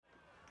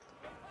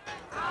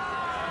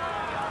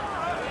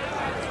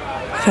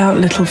Without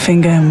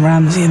Littlefinger and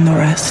Ramsay and the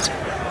rest,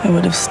 I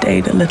would have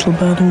stayed a little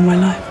bird all my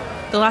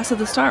life. The Last of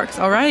the Starks.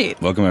 All right.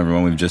 Welcome,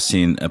 everyone. We've just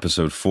seen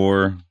episode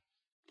 4,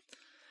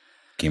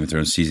 Game of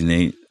Thrones season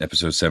 8,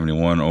 episode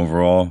 71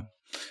 overall.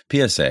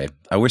 PSA,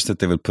 I wish that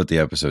they would put the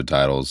episode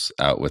titles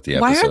out with the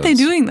episodes. Why aren't they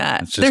doing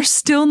that? They're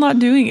still not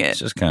doing it. It's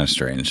just kind of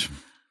strange.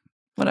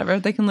 Whatever.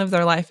 They can live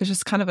their life. It's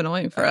just kind of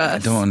annoying for us. I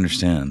don't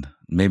understand.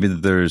 Maybe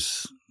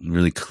there's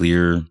really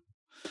clear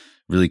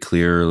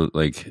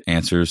like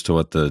answers to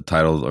what the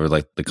title or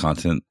like the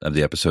content of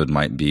the episode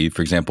might be.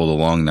 For example, The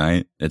Long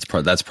Night.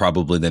 That's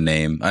probably the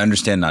name. I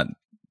understand not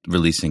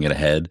releasing it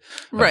ahead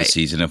of the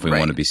season if we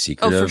want to be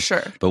secretive. Oh, for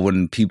sure. But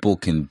when people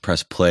can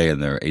press play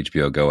in their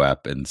HBO Go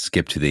app and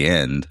skip to the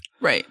end,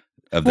 right?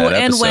 Of that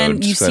episode, and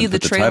when you see the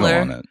trailer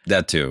on it.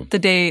 That too,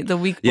 the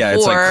week before, yeah,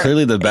 it's like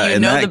clearly the battle.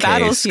 In that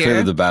case, here.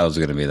 Clearly the battle's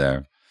going to be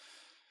there.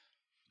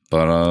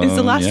 But is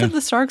The Last of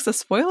the Starks a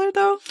spoiler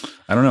though?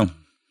 I don't know.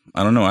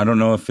 I don't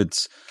know if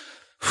it's.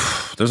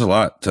 There's a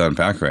lot to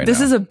unpack right now.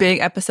 This is a big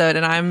episode,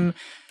 and I'm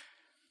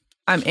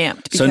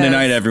amped. Because Sunday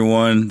night,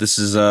 everyone. This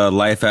is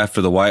Life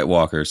After the White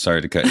Walkers.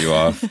 Sorry to cut you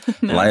off.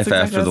 No, Life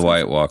exactly After the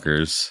White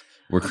Walkers.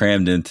 We're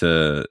crammed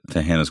into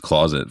Hannah's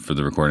closet for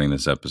the recording of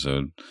this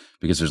episode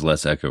because there's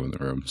less echo in the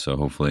room. So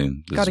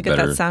hopefully this Gotta is get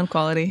better, that sound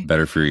quality.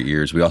 Better for your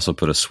ears. We also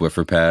put a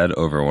Swiffer pad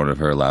over one of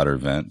her louder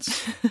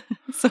vents.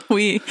 So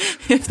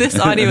if this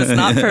audio is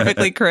not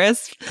perfectly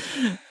crisp,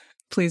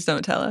 please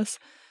don't tell us.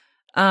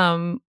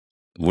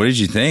 What did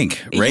you think?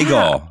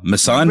 Rhaegal,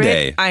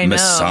 Missandei. I know.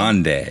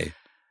 Missandei.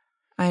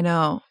 I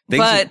know.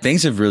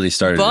 Things have really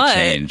started to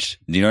change.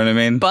 Do you know what I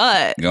mean?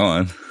 But go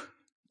on.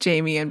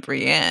 Jaime and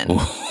Brienne.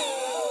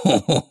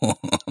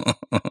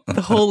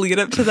 The whole lead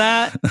up to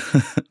that,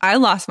 I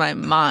lost my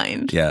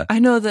mind. Yeah. I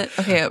know that.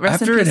 Okay,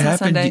 rest after in peace it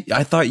happened, Sunday.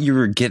 I thought you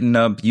were getting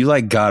up. You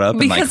like got up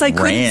because and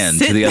like ran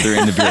to the other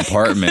end of your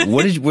apartment.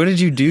 What did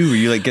you do? Were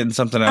you like getting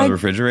something out of the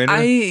refrigerator?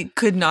 I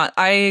could not.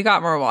 I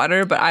got more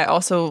water, but I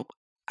also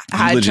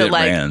had to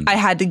I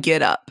had to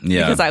get up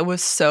because I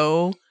was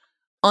so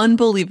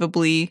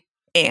unbelievably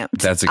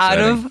amped. That's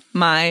exciting. Out of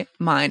my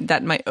mind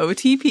that my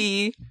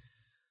OTP.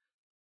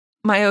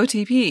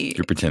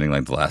 You're pretending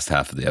like the last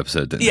half of the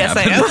episode didn't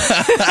happen. Yes, I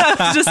am.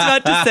 I was just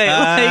about to say,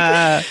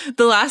 like,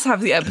 the last half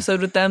of the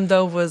episode with them,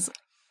 though, was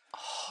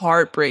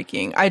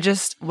heartbreaking.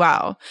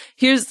 Wow.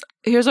 Here's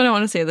what I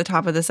want to say at the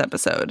top of this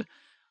episode.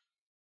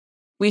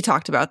 We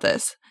talked about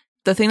this.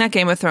 The thing that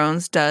Game of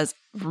Thrones does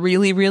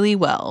really, really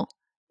well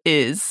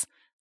is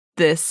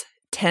this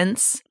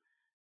tense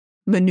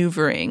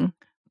maneuvering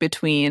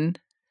between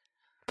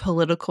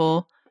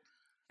political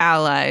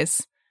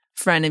allies,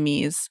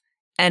 frenemies,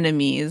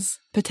 enemies,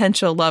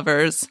 potential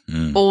lovers,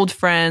 old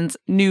friends,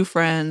 new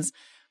friends.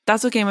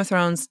 That's what Game of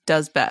Thrones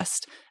does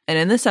best. And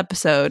in this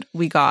episode,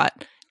 we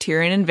got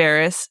Tyrion and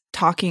Varys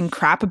talking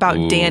crap about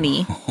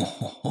Dany.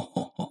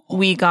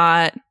 We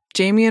got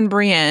Jaime and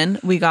Brienne.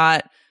 We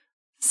got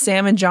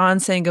Sam and Jon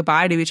saying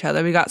goodbye to each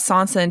other. We got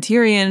Sansa and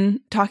Tyrion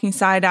talking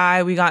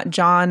side-eye. We got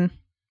Jon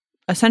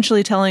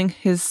essentially telling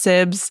his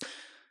sibs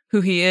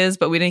who he is,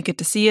 but we didn't get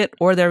to see it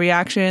or their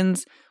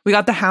reactions. We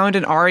got the Hound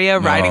and Arya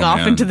riding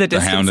off into the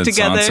distance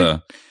together.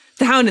 Sansa.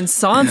 The Hound and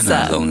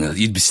Sansa.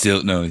 You'd be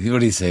still no. What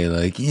do you say?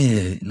 Like,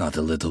 yeah, not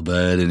a little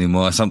bird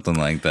anymore. Something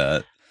like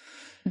that.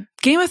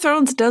 Game of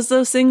Thrones does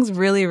those things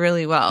really,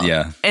 really well.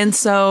 Yeah. And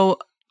so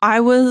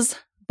I was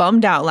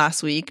bummed out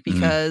last week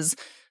because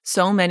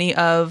so many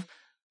of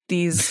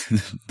these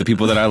the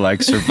people that I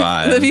like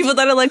survived. The people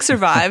that I like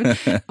survived.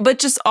 But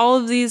just all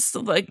of these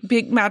like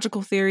big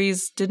magical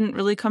theories didn't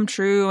really come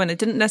true, and it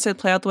didn't necessarily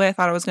play out the way I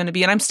thought it was going to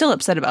be. And I'm still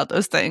upset about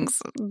those things.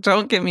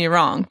 Don't get me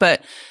wrong.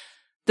 But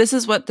this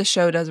is what the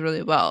show does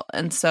really well.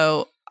 And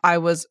so I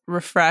was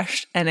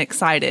refreshed and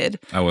excited.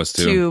 I was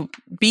too. To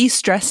be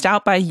stressed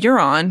out by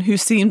Euron, who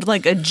seemed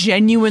like a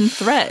genuine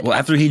threat. Well,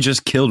 after he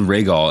just killed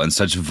Rhaegal in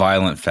such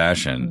violent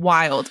fashion.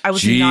 Wild. I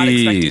was not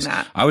expecting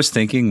that. I was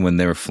thinking when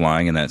they were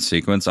flying in that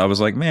sequence, I was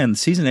like, man,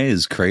 season 8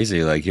 is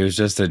crazy. Like, here's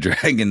just a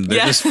dragon.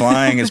 They're just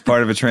flying as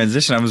part of a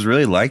transition. I was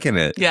really liking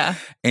it. Yeah.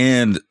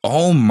 And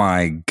oh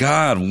my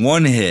God,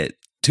 1 hit,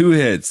 2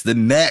 hits, the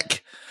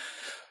neck.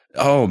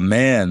 Oh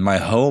man, my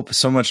hope,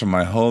 so much of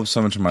my hope, so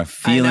much of my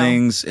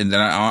feelings. And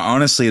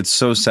honestly, it's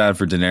so sad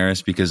for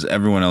Daenerys because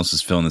everyone else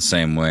is feeling the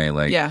same way.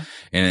 Like,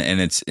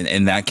 and it's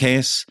in that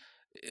case,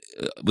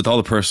 with all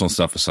the personal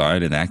stuff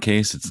aside, in that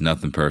case, it's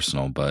nothing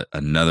personal, but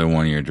another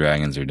one of your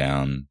dragons are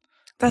down.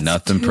 That's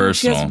nothing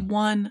personal. She has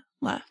one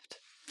left.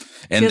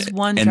 And, she has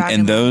one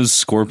and those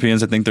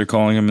scorpions, I think they're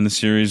calling them in the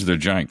series, they're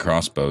giant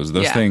crossbows.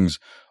 Those things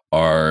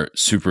are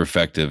super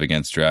effective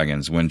against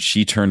dragons. When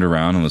she turned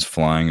around and was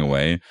flying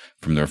away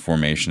from their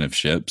formation of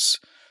ships,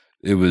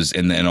 it was,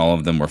 and all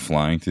of them were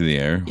flying through the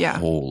air. Yeah.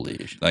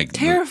 Holy, like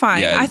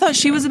terrifying. I thought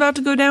she was about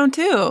to go down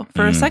too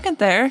for a second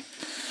there.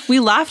 We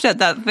laughed at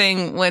that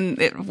thing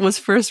when it was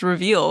first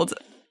revealed,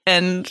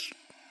 and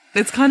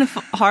it's kind of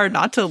hard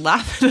not to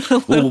laugh at it a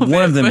little bit.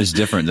 One of them is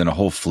different than a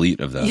whole fleet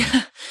of them.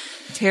 Yeah.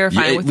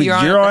 Terrifying with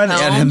Euron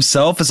and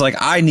himself is like,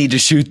 I need to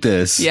shoot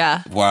this.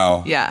 Yeah.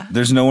 Wow. Yeah.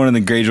 There's no one in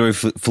the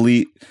Greyjoy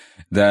fleet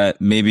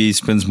that maybe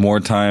spends more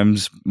time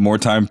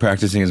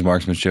practicing his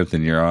marksmanship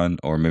than Euron,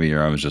 or maybe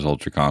Euron was just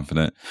ultra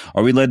confident.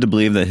 Are we led to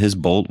believe that his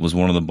bolt was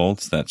one of the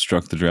bolts that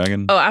struck the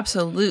dragon? Oh,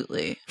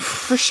 absolutely.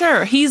 For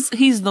sure. He's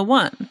the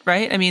one,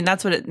 right? I mean,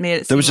 that's what it made it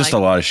seem There was just like.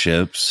 a lot of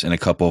ships, and a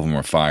couple of them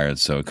were fired,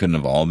 so it couldn't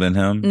have all been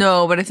him.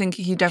 No, but I think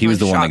he definitely was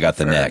the one shot that got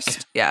the neck.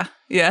 first. Yeah.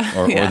 Yeah.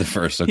 Or yeah. the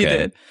first, He okay.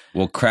 did.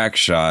 Well, crack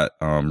shot,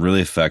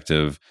 really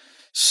effective,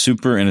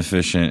 super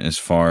inefficient as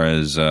far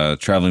as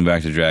traveling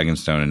back to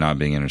Dragonstone and not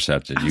being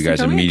intercepted. I You was guys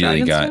like, are we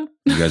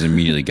at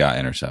immediately got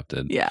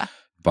intercepted. Yeah.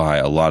 By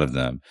a lot of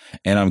them.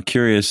 And I'm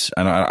curious,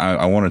 and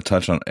I want to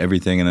touch on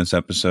everything in this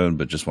episode,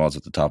 but just while it's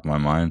at the top of my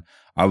mind,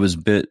 I was a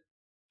bit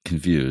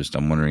confused.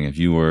 I'm wondering if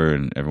you were,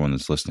 and everyone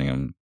that's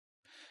listening,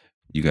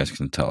 you guys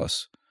can tell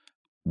us.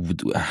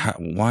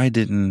 Why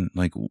didn't,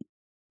 like,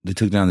 they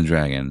took down the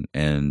dragon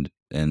and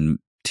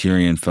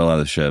Tyrion fell out of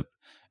the ship,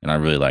 and I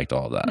really liked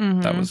all of that.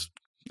 Mhm.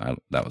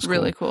 That was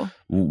Really cool.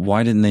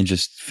 Why didn't they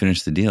just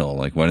finish the deal?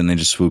 Like, why didn't they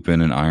just swoop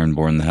in and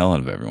Ironborn the hell out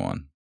of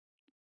everyone?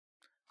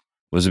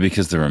 Was it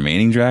because the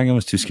remaining dragon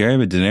was too scary?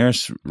 But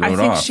Daenerys rode off.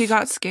 I think she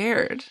got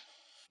scared.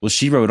 Well,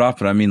 she rode off,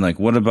 but I mean, like,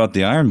 what about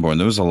the Ironborn?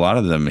 There was a lot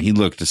of them. He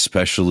looked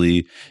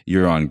especially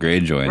Euron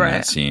Greyjoy in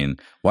that scene.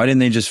 Why didn't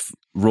they just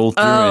roll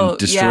through and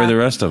destroy the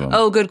rest of them?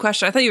 Oh, good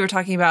question. I thought you were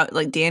talking about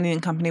like Dany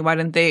and company. Why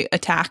didn't they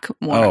attack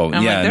more? Oh, and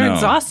I'm yeah, like, they're no.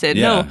 exhausted.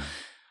 Yeah. No,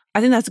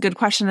 I think that's a good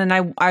question, and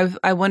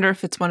I wonder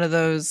if it's one of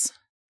those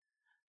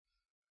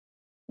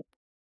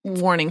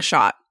warning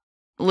shot,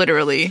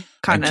 literally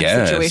kind of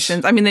guess.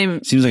 situations. I mean, they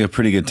Seems like a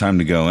pretty good time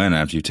to go in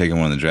after you've taken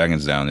one of the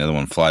dragons down. The other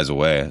one flies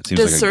away. It seems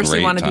does like a Cersei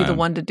great want to be the time.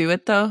 one to do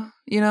it though?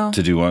 You know,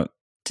 To do what?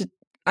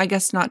 I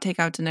guess not take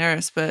out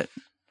Daenerys, but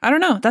I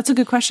don't know. That's a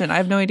good question. I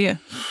have no idea.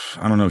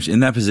 I don't know. In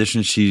that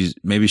position,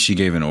 maybe she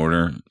gave an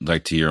order,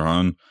 like to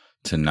Euron,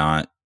 to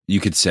not. You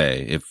could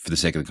say, if for the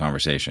sake of the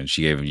conversation,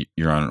 she gave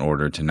Euron an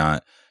order to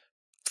not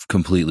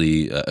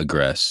completely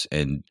aggress,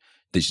 and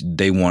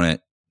they want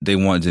it. They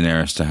want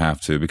Daenerys to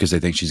have to, because they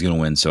think she's going to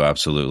win. So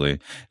absolutely,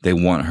 they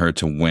want her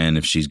to win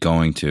if she's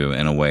going to,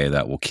 in a way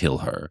that will kill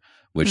her,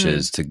 which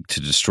is to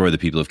destroy the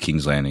people of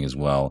King's Landing as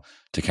well,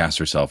 to cast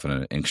herself in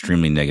an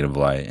extremely negative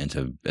light, and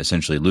to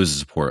essentially lose the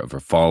support of her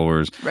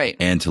followers, Right.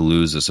 and to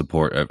lose the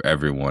support of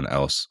everyone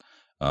else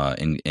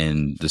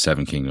in the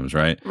Seven Kingdoms,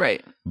 right?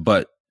 Right.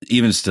 But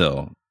even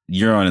still,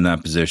 Euron in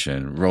that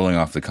position, rolling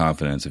off the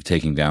confidence of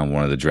taking down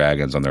one of the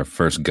dragons on their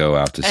first go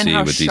out to And sea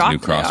how with these new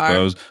shocked they are.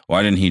 crossbows.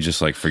 Why didn't he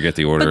just like forget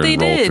the order But they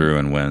and roll did. through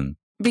and win?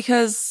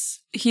 Because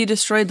he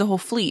destroyed the whole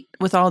fleet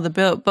with all the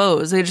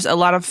bows. A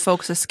lot of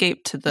folks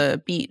escaped to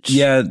the beach.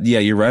 Yeah,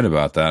 you're right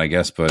about that, I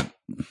guess. But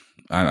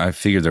I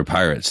figured they're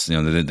pirates.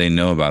 You know, they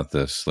know about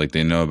this. Like,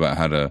 they know about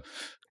how to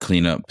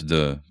clean up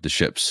the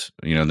ships.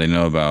 You know, they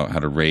know about how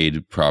to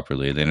raid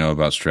properly. They know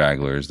about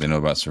stragglers. They know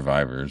about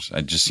survivors.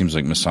 It just seems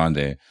like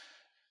Missandei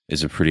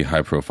is a pretty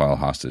high profile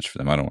hostage for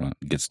them. I don't want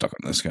to get stuck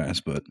on this,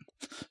 guys, but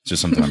it's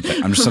just something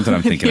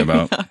I'm thinking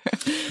about.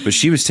 But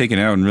she was taken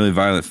out in really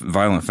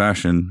violent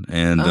fashion,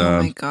 and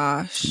Oh my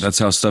gosh. that's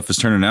how stuff is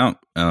turning out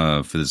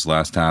for this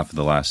last half of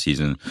the last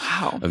season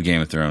Wow. of Game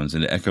of Thrones.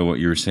 And to echo what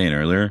you were saying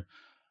earlier,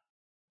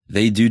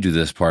 they do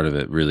this part of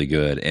it really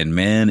good. And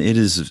man, it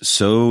is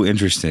so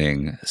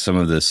interesting. Some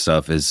of this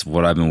stuff is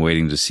what I've been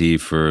waiting to see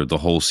for the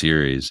whole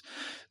series.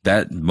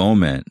 That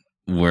moment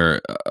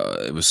where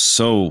it was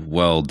so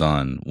well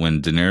done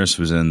when Daenerys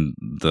was in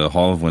the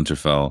Hall of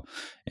Winterfell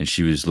and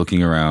she was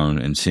looking around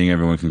and seeing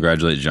everyone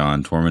congratulate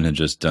Jon. Tormund had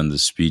just done the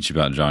speech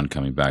about Jon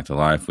coming back to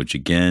life, which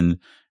again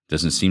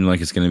doesn't seem like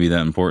it's going to be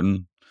that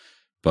important.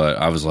 But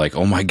I was like,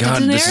 oh my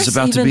God, this is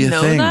about to be a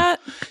thing. That?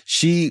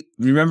 She,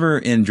 remember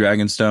in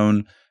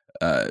Dragonstone,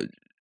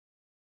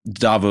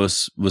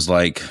 Davos was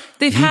like,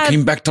 he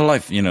came back to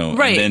life, you know,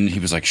 Right. and then he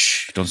was like,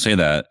 shh, don't say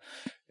that.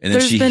 And then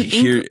There's she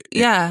been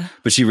yeah.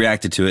 but she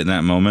reacted to it in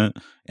that moment.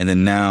 And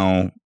then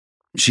now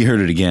she heard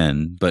it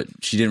again, but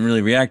she didn't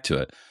really react to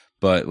it.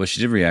 But what she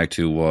did react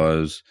to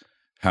was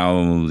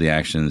how the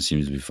action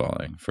seems to be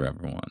falling for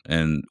everyone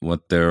and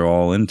what they're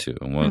all into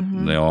and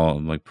what they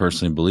all like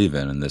personally believe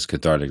in this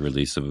cathartic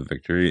release of a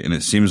victory. And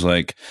it seems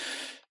like,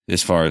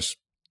 as far as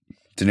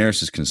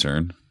Daenerys is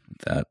concerned,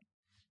 that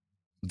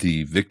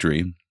the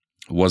victory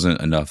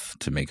wasn't enough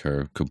to make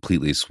her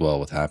completely swell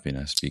with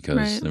happiness,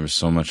 because there was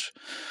so much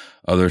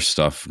other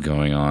stuff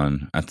going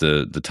on at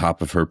the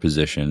top of her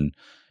position,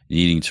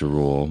 needing to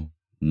rule,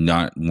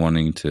 not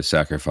wanting to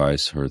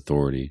sacrifice her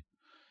authority,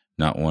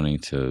 not wanting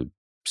to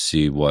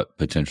see what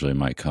potentially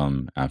might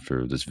come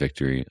after this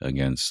victory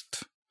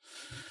against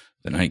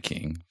the Night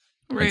King.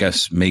 Right. I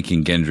guess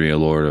making Gendry a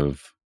lord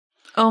of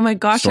Oh my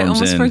gosh, I Storm's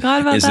almost End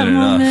forgot about isn't that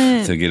enough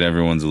moment. to get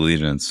everyone's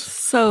allegiance.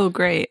 So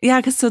great. Yeah,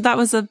 because so that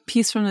was a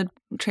piece from the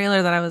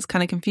trailer that I was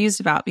kind of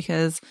confused about,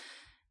 because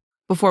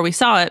before we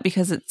saw it,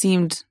 because it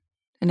seemed,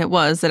 and it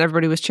was, that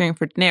everybody was cheering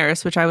for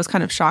Daenerys, which I was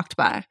kind of shocked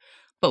by.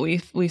 But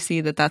we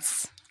see that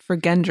that's for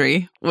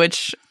Gendry,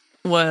 which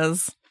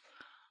was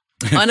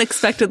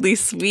unexpectedly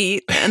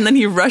sweet. And then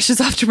he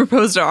rushes off to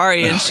propose to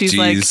Arya, and she's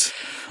like,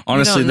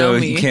 Honestly, You don't know though,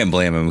 me. you can't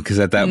blame him because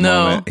at that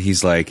No. moment,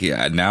 he's like,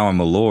 yeah, now I'm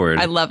a lord.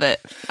 I love it.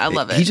 I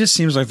love it. He just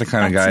seems like the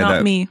kind of That's guy not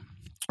that me.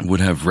 would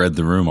have read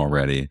the room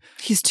already.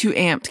 He's too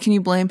amped. Can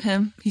you blame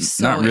him? He's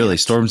so Not really. amped.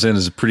 Storm's End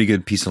is a pretty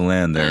good piece of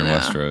land there in I know.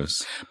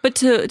 Westeros. But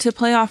to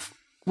play off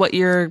what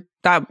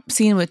that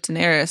scene with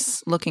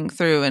Daenerys looking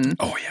through and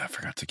Oh, yeah. I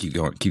forgot to keep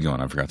going. Keep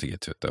going. I forgot to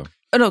get to it, though.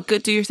 oh no,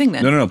 good. Do your thing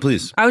then. No,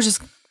 please. I was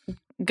just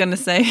gonna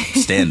say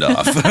Stand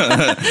off.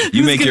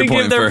 You Who's make your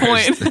gonna point give their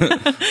first.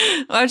 point?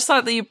 I just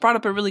thought that you brought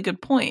up a really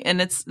good point,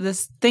 and it's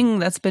this thing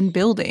that's been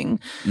building,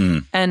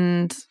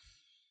 and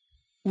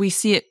we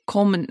see it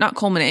not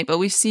culminate, but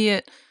we see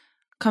it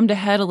come to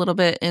head a little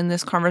bit in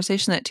this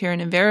conversation that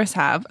Tyrion and Varys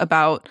have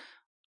about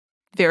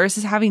Varys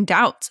is having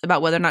doubts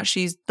about whether or not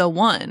she's the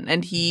one,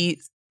 and he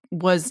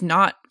was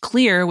not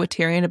clear with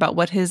Tyrion about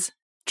what his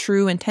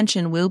true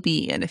intention will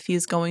be, and if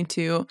he's going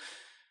to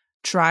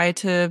try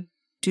to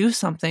do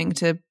something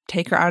to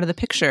take her out of the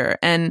picture.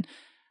 And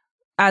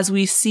as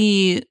we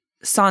see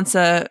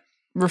Sansa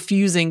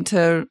refusing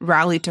to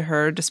rally to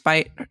her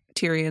despite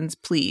Tyrion's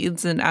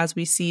pleads, and as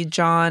we see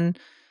Jon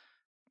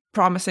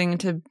promising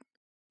to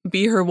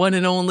be her one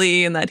and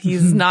only, and that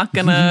he's not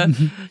gonna,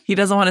 he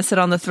doesn't want to sit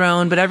on the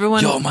throne, but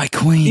everyone, You're my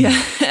queen.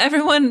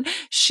 Yeah,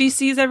 she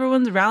sees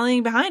everyone's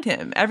rallying behind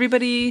him.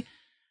 Everybody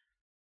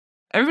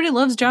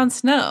loves Jon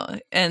Snow.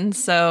 And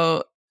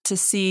so to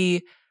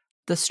see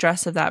the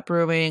stress of that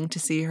brewing, to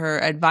see her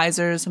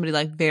advisors, somebody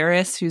like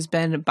Varys, who's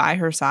been by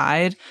her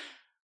side,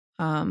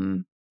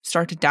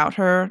 start to doubt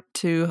her,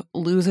 to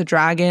lose a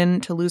dragon,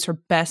 to lose her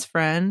best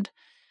friend.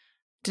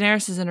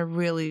 Daenerys is in a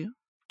really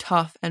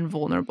tough and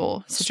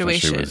vulnerable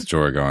situation.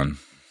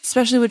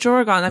 Especially with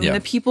Drogon. I mean,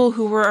 the people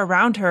who were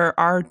around her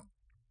are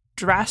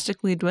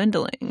drastically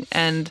dwindling.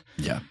 And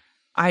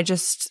I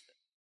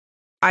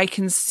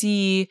can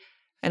see,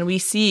 and we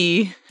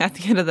see at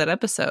the end of that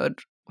episode,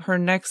 her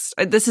next,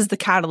 this is the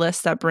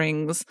catalyst that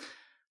brings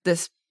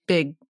this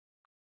big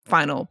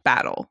final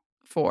battle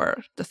for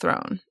the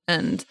throne.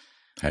 And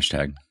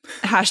Hashtag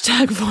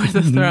for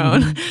the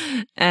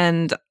throne.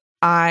 And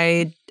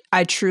I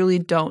truly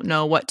don't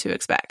know what to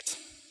expect.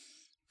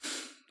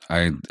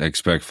 I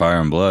expect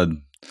fire and blood.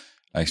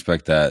 I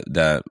expect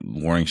that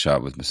warning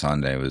shot with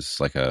Missandei was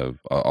like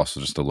also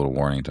just a little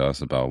warning to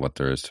us about what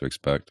there is to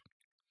expect.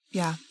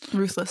 Yeah,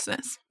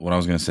 ruthlessness. What I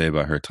was going to say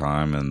about her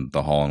time and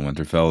the hall in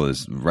Winterfell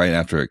is right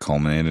after it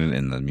culminated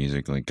and the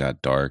music like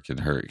got dark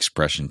and her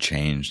expression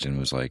changed and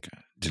was like,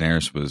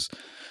 Daenerys was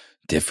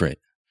different.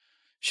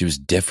 She was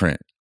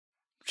different.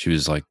 She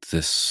was like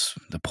this.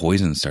 The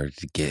poison started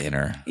to get in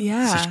her.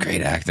 Yeah, such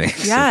great acting.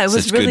 Yeah, it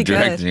was such really good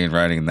directing and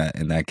writing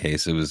in that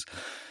case. It was.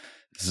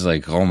 This is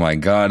like, oh my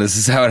God, this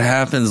is how it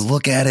happens.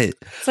 Look at it.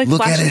 It's like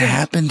look at it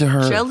happen to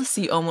her.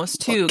 Jealousy almost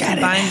too,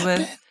 combined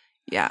with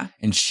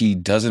And she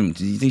doesn't.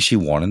 Do you think she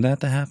wanted that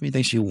to happen? You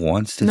think she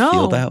wants to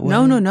feel that way?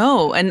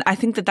 No. And I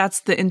think that's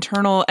the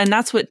internal, and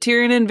that's what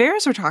Tyrion and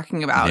Varys were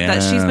talking about. Yeah.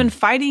 That she's been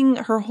fighting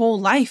her whole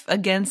life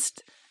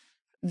against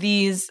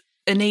these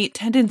innate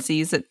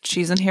tendencies that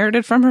she's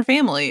inherited from her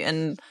family.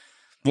 And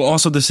well,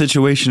 also the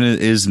situation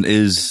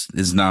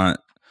is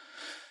not.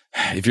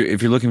 If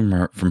you're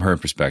looking from her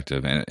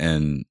perspective,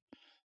 and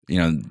you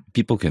know,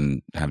 people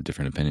can have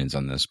different opinions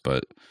on this,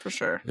 but for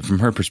sure, from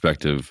her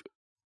perspective,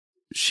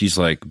 she's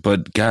like,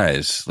 but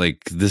guys,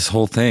 like this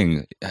whole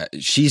thing,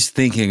 she's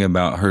thinking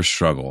about her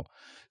struggle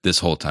this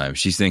whole time.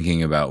 She's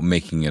thinking about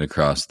making it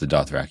across the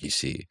Dothraki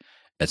Sea,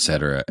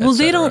 etc. Well,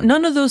 they don't.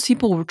 None of those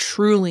people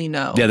truly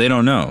know. Yeah, they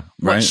don't know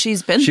right? What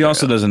she's been. She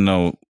also doesn't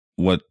know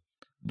what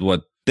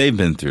they've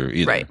been through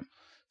either. Right.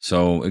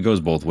 So it goes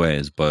both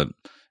ways, but.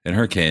 In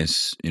her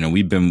case, you know,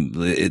 we've been.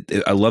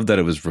 I love that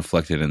it was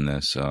reflected in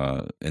this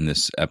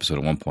episode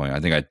at one point. I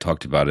think I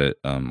talked about it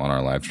on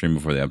our live stream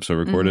before the episode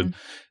recorded.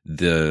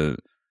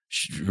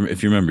 Mm-hmm.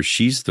 If you remember,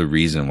 she's the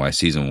reason why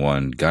season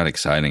 1 got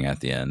exciting at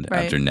the end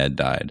after Ned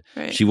died.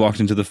 Right. She walked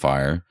into the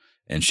fire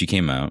and she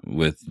came out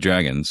with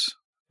dragons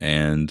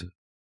and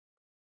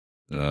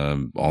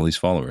all these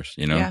followers.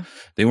 You know,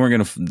 they weren't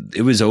gonna.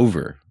 It was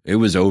over. It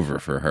was over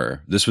for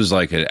her. This was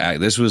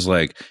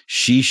like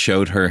she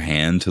showed her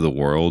hand to the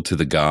world, to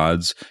the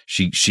gods.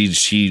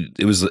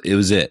 It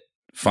was it.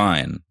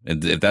 Fine.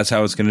 If that's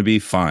how it's going to be,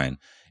 fine.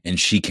 And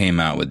she came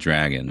out with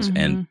dragons,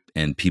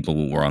 and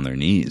people were on their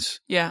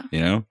knees. Yeah. You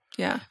know.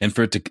 Yeah. And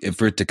for it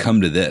to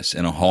come to this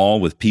in a hall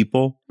with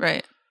people,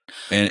 right?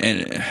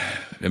 And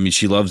I mean,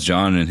 she loves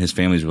Jon, and his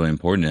family is really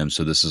important to him.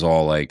 So this is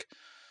all like,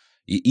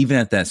 even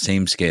at that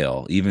same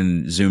scale,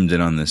 even zoomed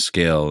in on this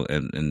scale,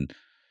 and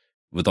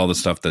with all the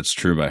stuff that's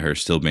true about her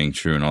still being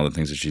true, and all the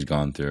things that she's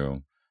gone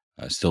through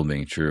still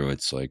being true,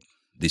 it's like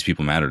these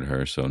people matter to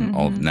her. So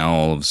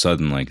all of a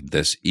sudden, like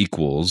this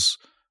equals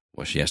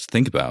what she has to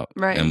think about,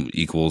 right? And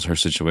equals her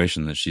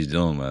situation that she's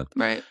dealing with,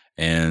 right?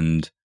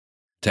 And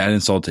to add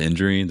insult to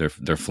injury,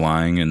 they're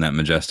flying in that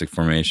majestic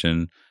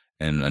formation,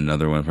 and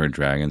another one of her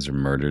dragons are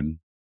murdered,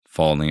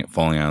 falling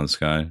out of the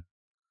sky.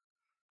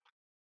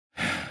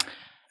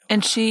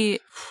 And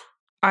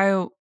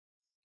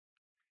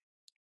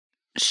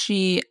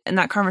she, in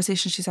that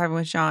conversation she's having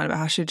with John about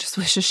how she just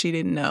wishes she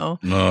didn't know,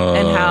 and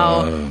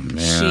how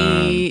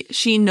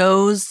she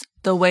knows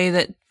the way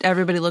that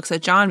everybody looks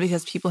at John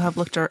because people have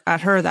looked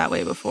at her that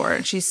way before,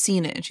 and she's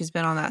seen it, and she's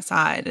been on that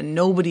side, and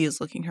nobody is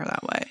looking her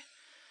that way.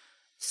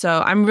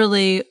 So I'm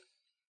really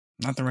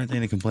not the right thing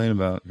to complain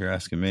about, if you're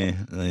asking me.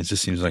 It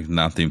just seems like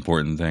not the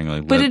important thing.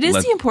 Like, but it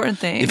is the important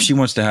thing. If she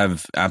wants to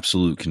have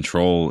absolute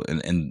control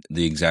and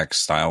the exact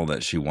style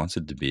that she wants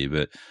it to be.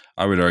 But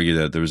I would argue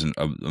that there was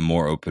a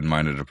more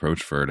open-minded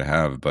approach for her to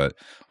have. But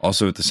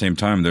also at the same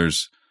time,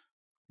 there's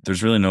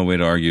really no way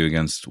to argue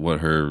against what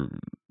her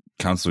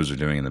counselors are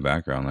doing in the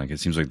background. Like, it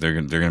seems like they're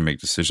gonna make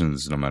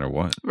decisions no matter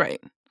what.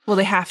 Right. Well,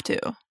 they have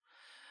to.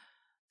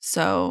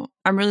 So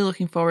I'm really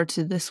looking forward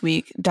to this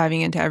week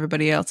diving into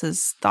everybody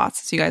else's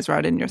thoughts, as you guys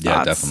wrote in your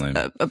thoughts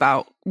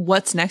about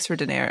what's next for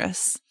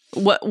Daenerys.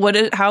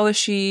 How is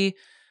she?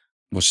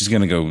 Well, she's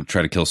gonna go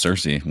try to kill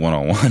Cersei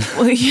one-on-one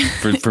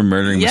for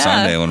murdering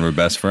Missandei when we're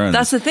best friends.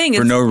 That's the thing.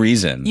 For no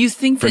reason. You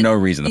think for no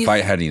reason. The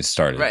fight hadn't even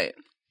started. Right.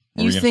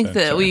 You think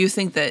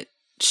that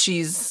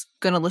she's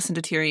gonna listen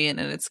to Tyrion,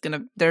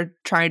 and they're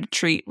trying to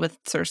treat with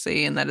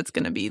Cersei, and that it's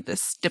gonna be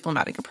this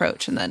diplomatic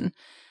approach, and then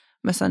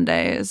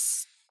Missandei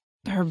is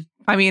her.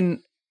 I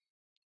mean,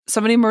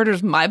 somebody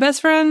murders my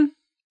best friend.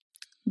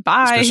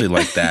 Bye. Especially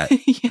like that.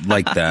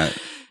 Like that.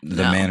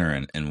 The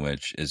manner in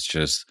which it's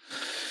just,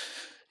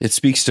 it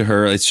speaks to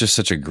her. It's just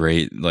such a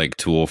great like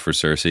tool for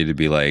Cersei to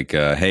be like,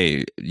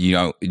 hey,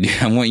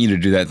 I want you to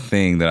do that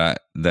thing that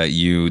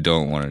you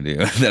don't want to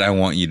do, that I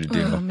want you to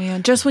do. Oh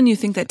man, just when you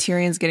think that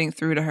Tyrion's getting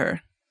through to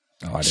her.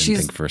 Oh, I didn't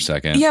think for a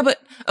second. Yeah,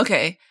 but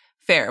okay,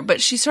 fair. But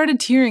she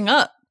started tearing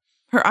up.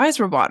 Her eyes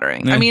were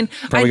watering. Yeah, I mean,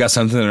 probably got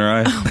something in her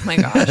eye. Oh my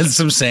gosh,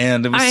 some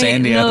sand. It was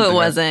sandy. No, it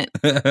wasn't.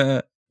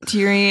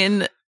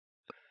 Tyrion.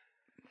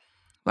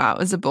 Wow, it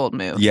was a bold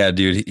move. Yeah,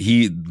 dude.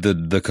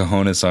 The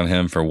cojones on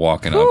him for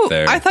walking up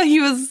there. I thought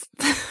he was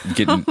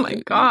getting. Oh my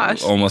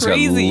gosh, almost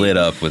crazy. Got lit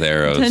up with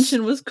arrows. The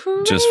tension was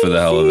crazy. Just for the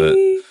hell of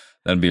it.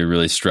 That'd be a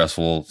really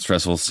stressful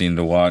scene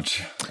to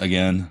watch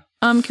again.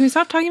 Can we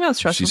stop talking about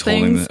stressful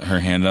things? She's holding her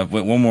hand up.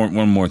 Wait, one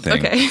more thing.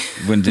 Okay.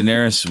 When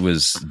Daenerys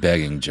was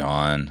begging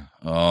Jon,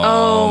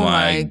 oh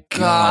my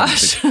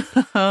gosh.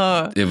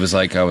 It was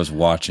like I was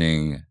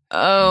watching.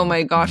 Oh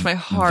my gosh, my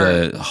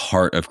heart. The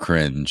heart of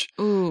cringe.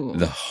 Ooh.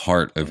 The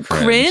heart of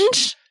cringe.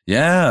 Cringe?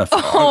 Yeah.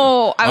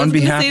 I was going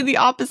to say the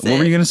opposite. What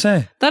were you going to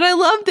say? That I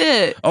loved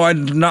it. Oh, I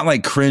not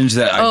like cringe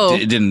that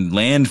it didn't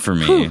land for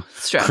me.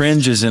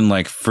 Cringe is in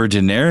like for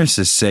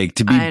Daenerys' sake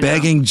to be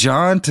begging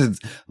Jon to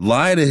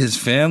lie to his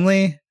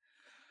family.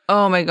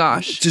 Oh my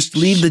gosh. Just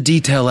leave the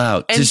detail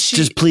out.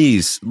 Just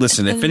please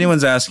listen. If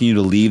anyone's asking you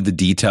to leave the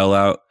detail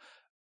out,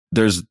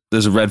 there's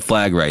a red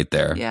flag right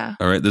there. Yeah.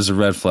 All right. There's a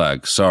red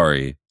flag.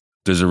 Sorry.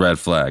 There's a red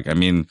flag. I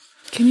mean,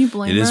 can you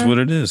blame her? It is what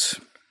it is.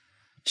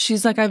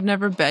 She's like, I've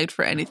never begged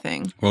for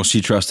anything. Well,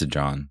 she trusted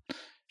Jon.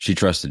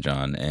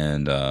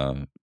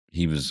 And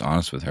he was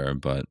honest with her,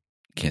 but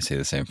can't say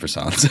the same for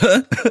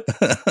Sansa.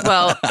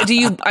 Well,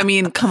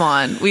 come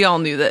on. We all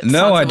knew that.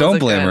 No, Sansa I don't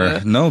blame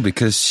her. No,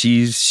 because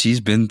she's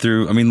been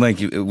through, I mean, like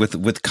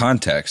with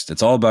context.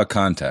 It's all about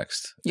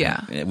context.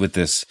 Yeah. With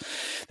this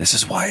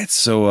is why it's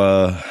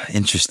so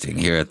interesting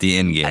here at the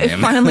end game.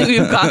 Finally,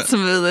 we've got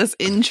some of this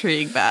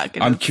intrigue back.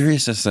 I'm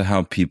curious as to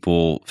how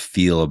people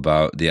feel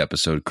about the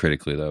episode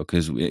critically, though,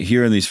 because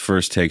here in these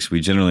first takes,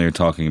 we generally are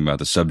talking about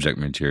the subject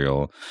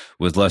material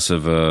with less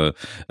of a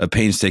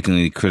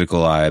painstakingly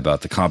critical eye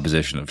about the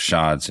composition of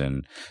shots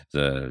and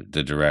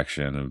the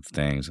direction of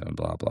things and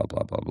blah, blah,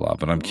 blah, blah, blah.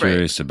 But I'm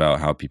curious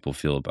about how people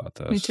feel about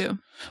this. Me too.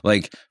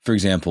 Like, for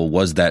example,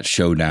 was that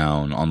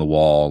showdown on the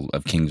wall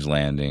of King's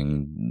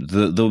Landing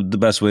the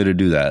best way to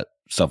do that?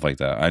 Stuff like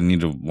that. I need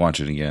to watch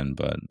it again,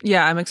 but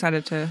yeah, I'm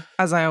excited to,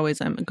 as I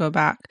always am, go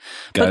back.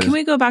 But can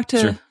we go back to?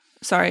 Sure.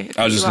 Sorry,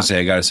 I was just gonna say,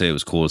 I gotta say, it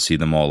was cool to see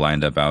them all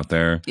lined up out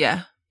there.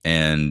 Yeah.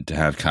 And to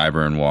have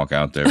Qyburn walk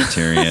out there with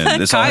Tyrion.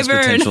 This all has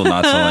potential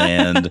not to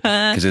land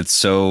because it's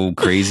so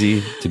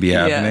crazy to be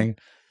happening.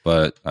 Yeah.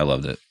 But I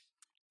loved it.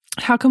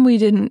 How come we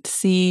didn't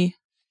see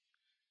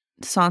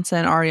Sansa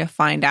and Arya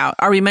find out?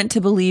 Are we meant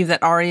to believe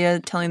that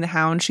Arya telling the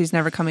Hound she's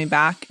never coming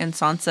back, and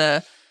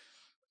Sansa,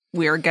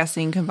 we're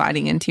guessing,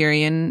 confiding in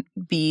Tyrion,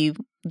 be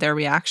their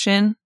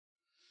reaction?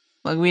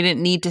 Like, we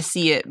didn't need to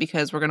see it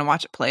because we're going to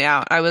watch it play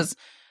out. I was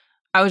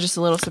just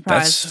a little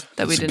surprised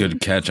that we didn't. That's a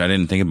good catch. I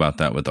didn't think about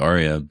that with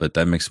Arya, but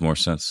that makes more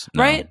sense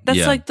now. Right?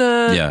 That's like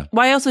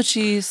why else would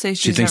she say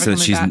she thinks that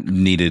she's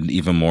needed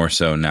even more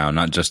so now,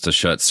 not just to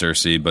shut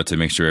Cersei, but to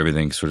make sure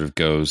everything sort of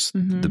goes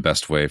the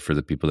best way for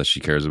the people that she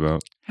cares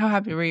about. How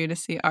happy were you to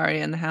see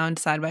Arya and the Hound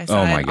side by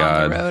side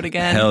on the road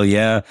again? Hell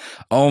yeah.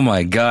 Oh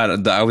my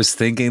God. I was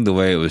thinking the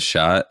way it was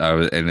shot,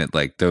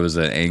 there was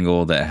an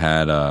angle that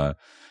had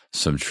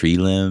some tree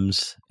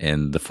limbs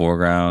in the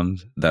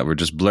foreground that were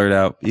just blurred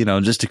out,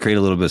 just to create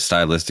a little bit of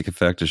stylistic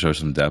effect to show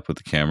some depth with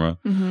the camera.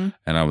 Mm-hmm.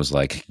 And I was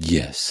like,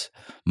 yes,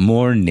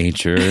 more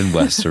nature in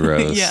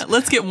Westeros. Yeah,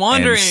 let's get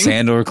wandering. And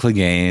Sandor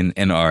Clegane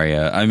and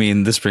Arya. I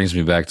mean, this brings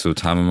me back to a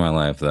time in my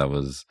life that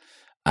was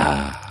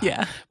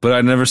Yeah. But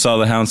I never saw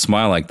the Hound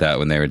smile like that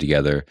when they were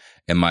together.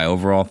 And my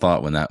overall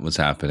thought when that was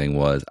happening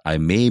was I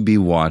may be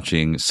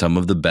watching some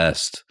of the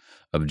best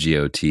of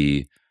GOT.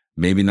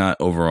 Maybe not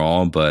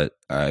overall, but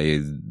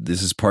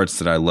this is parts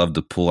that I love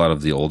to pull out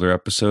of the older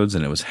episodes,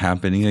 and it was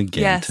happening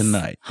again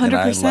tonight. 100%. And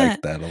I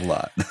like that a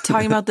lot.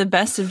 Talking about the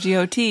best of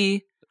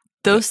GOT,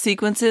 those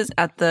sequences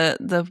at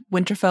the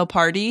Winterfell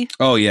party.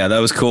 Oh, yeah, that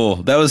was cool.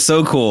 That was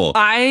so cool.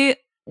 I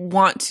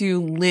want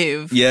to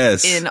live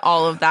in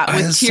all of that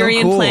with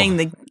Tyrion so cool.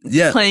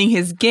 playing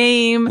his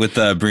game with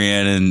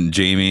Brienne and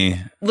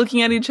Jamie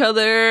looking at each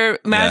other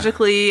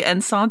magically,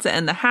 and Sansa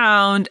and the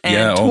Hound,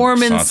 and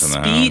Tormund's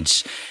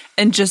speech,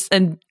 and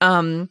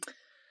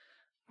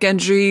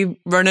Gendry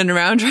running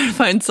around trying to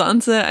find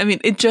Sansa. I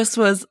mean, it just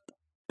was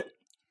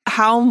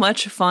how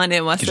much fun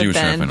it must have been. She was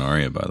trying to find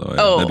Arya, by the way.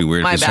 Oh, that'd be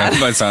weird. My He's bad. trying to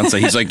find Sansa.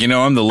 He's like,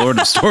 I'm the Lord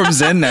of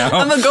Storm's End now.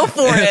 I'm gonna go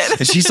for it.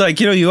 And she's like,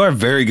 you are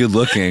very good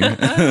looking.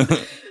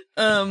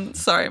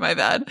 Sorry, my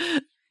bad.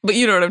 But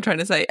you know what I'm trying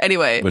to say.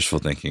 Anyway. Wishful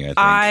thinking, I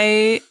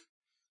think.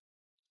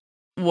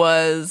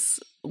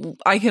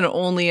 I can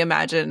only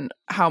imagine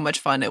how much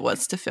fun it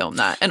was to film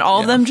that. And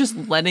all of them just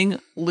letting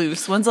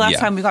loose. When's the last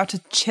time we got to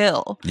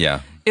chill?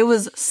 Yeah. It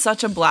was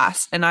such a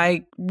blast. And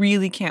I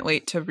really can't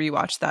wait to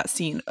rewatch that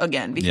scene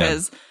again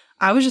because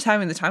I was just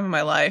having the time of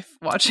my life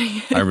watching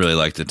it. I really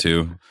liked it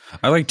too.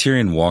 I like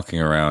Tyrion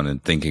walking around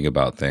and thinking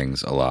about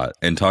things a lot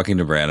and talking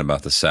to Bran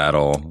about the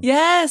saddle.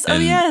 Yes.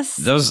 And yes.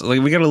 That was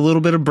we got a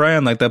little bit of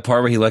Bran, like that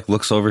part where he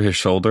looks over his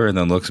shoulder and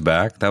then looks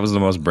back. That was the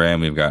most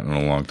Bran we've gotten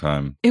in a long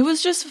time. It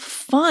was just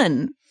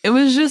fun. It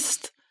was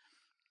just.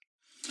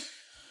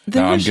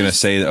 Now I'm going to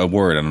say a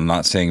word, and I'm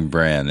not saying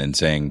Bran and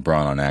saying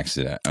Bronn on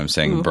accident. I'm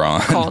saying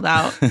Bronn. Called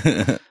out.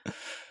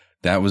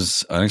 That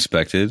was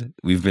unexpected.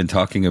 We've been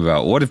talking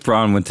about what if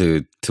Bronn went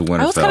to Winterfell.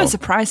 I was kind of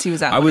surprised he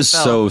was at Winterfell. I was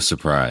so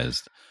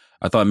surprised.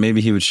 I thought maybe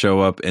he would show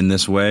up in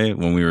this way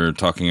when we were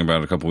talking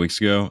about it a couple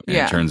weeks ago, and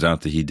it turns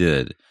out that he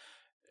did.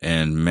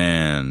 And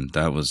man,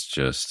 that was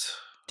just...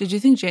 Did you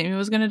think Jaime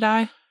was going to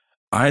die?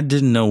 I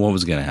didn't know what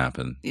was going to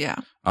happen. Yeah.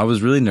 I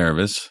was really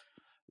nervous,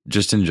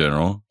 just in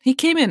general. He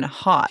came in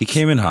hot. He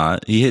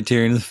hit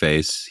Tyrion in the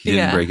face. He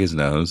didn't break his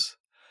nose.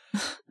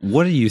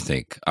 What do you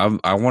think?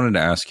 I wanted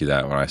to ask you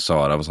that when I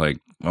saw it. I was like,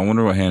 I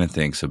wonder what Hannah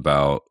thinks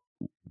about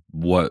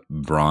what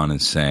Bronn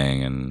is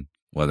saying and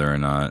whether or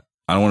not...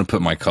 I don't want to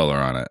put my color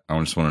on it. I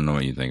just want to know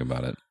what you think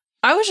about it.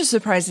 I was just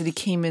surprised that he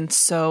came in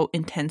so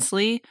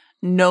intensely,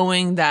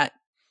 knowing that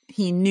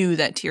he knew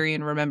that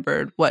Tyrion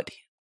remembered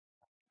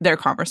their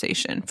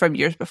conversation from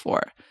years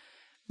before.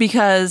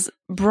 Because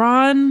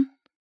Bronn...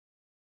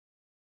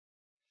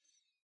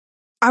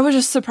 I was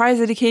just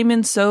surprised that he came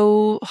in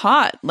so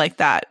hot like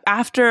that.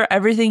 After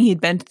everything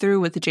he'd been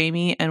through with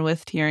Jaime and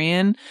with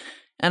Tyrion,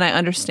 and I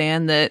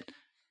understand that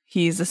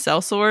he's a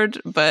sellsword,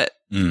 but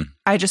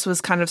I just was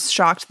kind of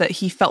shocked that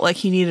he felt like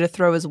he needed to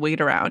throw his weight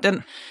around.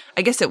 And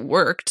I guess it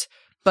worked,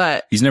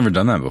 but... He's never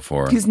done that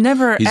before. He's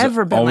ever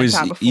been always,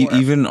 like that before.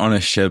 Even on a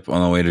ship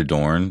on the way to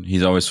Dorne,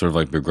 he's always sort of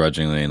like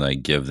begrudgingly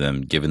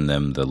giving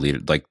them the leader,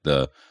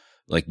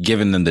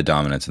 giving them the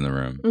dominance in the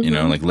room,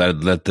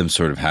 let them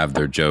sort of have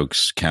their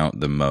jokes count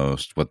the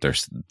most, what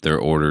their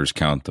orders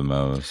count the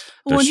most.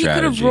 Well, he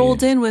could have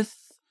rolled in with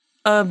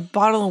a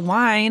bottle of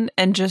wine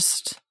and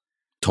just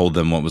told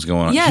them what was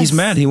going on. Yes. He's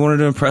mad. He wanted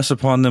to impress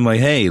upon them,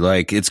 hey,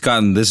 it's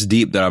gotten this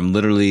deep that I'm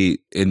literally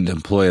in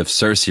employ of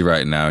Cersei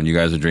right now, and you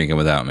guys are drinking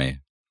without me.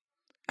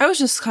 I was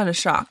just kind of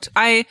shocked.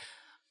 I'm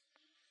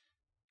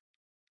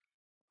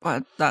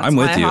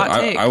with you.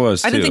 I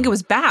was too. I didn't think it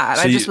was bad.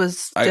 So I just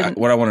was...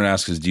 what I wanted to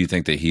ask is, do you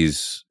think that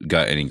he's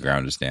got any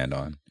ground to stand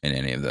on in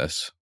any of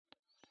this?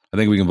 I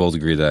think we can both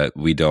agree that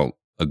we don't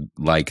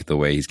like the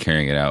way he's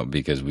carrying it out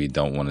because we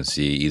don't want to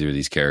see either of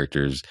these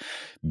characters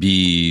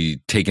be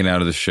taken out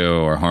of the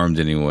show or harmed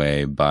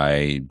anyway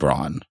by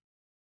Bronn.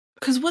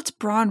 Because what's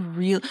Bronn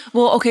really...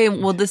 Well, okay,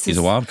 he's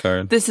a wild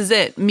card. This is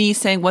it. Me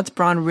saying, what's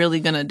Bronn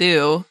really going to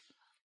do?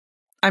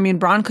 I mean,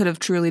 Bronn could have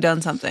truly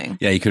done something.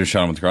 Yeah, he could have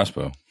shot him with a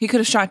crossbow. He could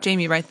have shot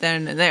Jaime right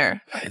then and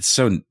there. It's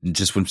so...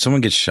 Just when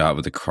someone gets shot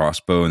with a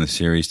crossbow in the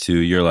series too,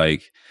 you're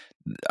like...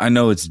 I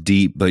know it's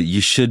deep, but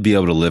you should be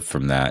able to live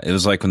from that. It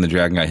was like when the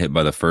dragon got hit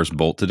by the first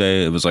bolt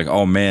today. It was like,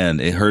 oh man,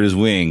 it hurt his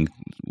wing.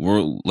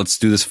 Let's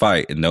do this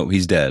fight. And nope,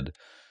 he's dead.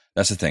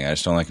 That's the thing. I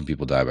just don't like when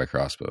people die by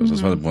crossbows.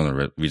 That's one of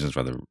the reasons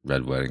why the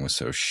Red Wedding was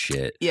so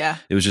shit. Yeah.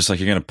 It was just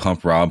like, you're going to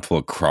pump Robb full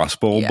of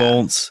crossbow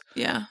bolts?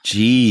 Yeah.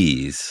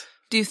 Jeez.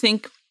 Do you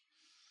think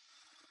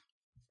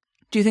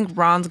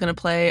Ron's going to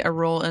play a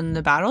role in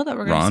the battle that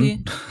we're going to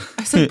see?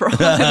 I said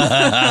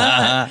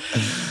Bronn.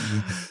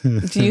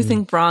 Do you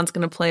think Bron's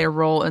going to play a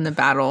role in the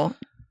battle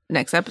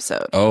next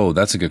episode? Oh,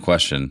 that's a good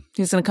question.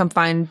 He's going to come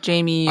find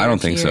Jaime. I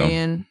don't think so.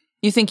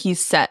 You think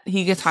he's set?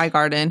 He gets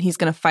Highgarden. He's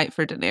going to fight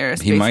for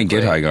Daenerys. He might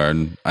get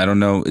Highgarden. I don't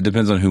know. It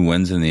depends on who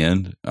wins in the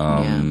end.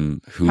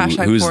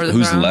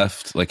 Who's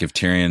left? Like if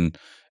Tyrion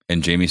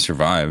and Jaime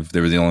survive,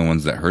 they were the only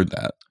ones that heard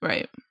that.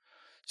 Right.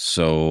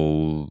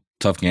 So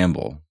tough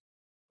gamble.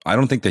 I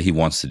don't think that he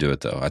wants to do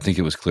it though. I think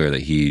it was clear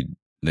that he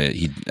that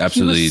he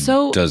absolutely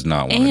does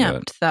not want to do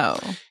it. Though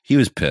he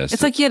was pissed.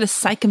 It's like he had to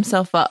psych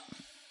himself up.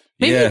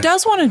 Maybe he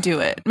does want to do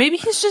it. Maybe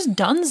he's just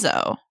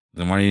donezo.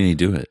 Then why didn't he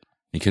do it?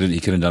 He could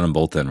have done them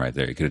both then right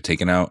there. He could have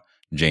taken out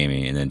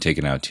Jaime and then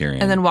taken out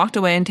Tyrion. And then walked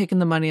away and taken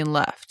the money and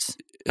left.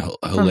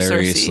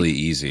 Hilariously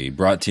easy.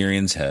 Brought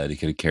Tyrion's head. He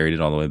could have carried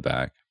it all the way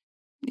back.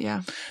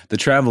 Yeah. The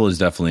travel is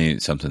definitely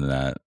something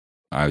that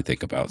I would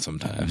think about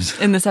sometimes.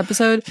 In this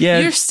episode? Yeah.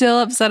 You're still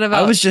upset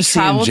about I was just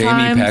seeing Jaime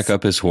times? pack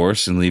up his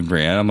horse and leave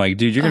Brienne. I'm like,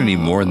 dude, you're going to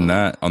need more than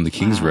that on the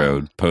King's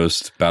Road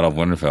post Battle of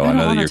Winterfell. I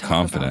know that you're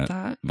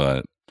confident,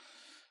 but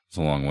it's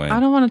a long way. I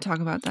don't want to talk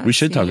about that. We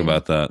should talk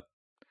about that.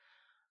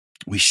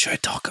 We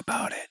should talk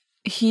about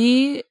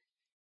it.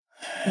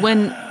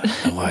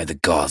 Why the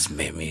gods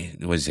made me,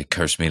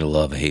 cursed me to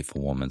love a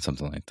hateful woman,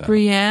 something like that.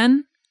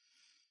 Brienne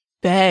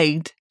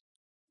begged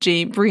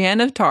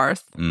Brienne of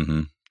Tarth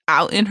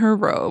out in her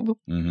robe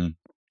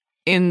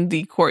in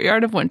the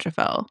courtyard of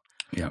Winterfell,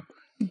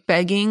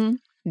 begging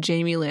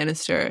Jaime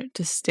Lannister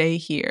to stay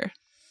here.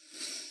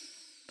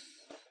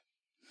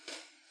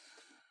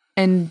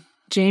 And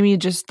Jaime,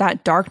 just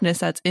that darkness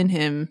that's in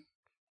him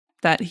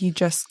that he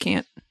just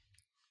can't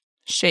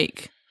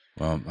shake.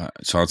 Well,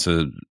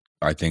 Sansa,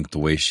 I think the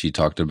way she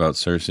talked about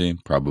Cersei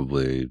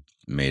probably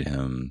made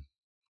him,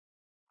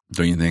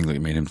 don't you think,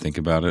 like made him think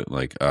about it?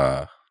 Like,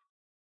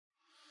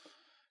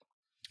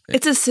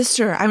 it's a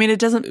sister. I mean, it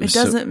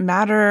doesn't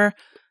matter.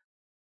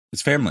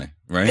 It's family,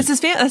 right? It's his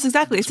family. That's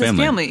exactly. It's his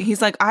family.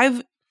 He's like,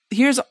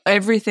 here's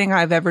everything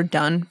I've ever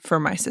done for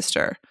my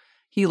sister.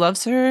 He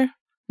loves her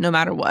no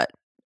matter what.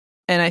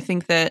 And I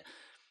think that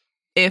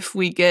if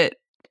we get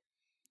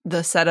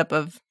the setup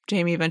of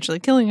Jaime eventually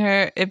killing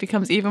her, it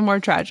becomes even more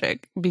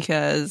tragic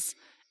because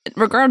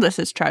regardless,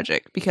 it's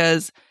tragic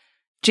because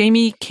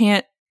Jaime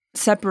can't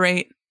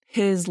separate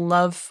his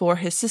love for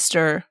his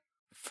sister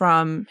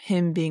from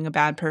him being a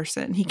bad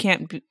person. He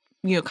can't,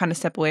 kind of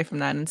step away from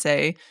that and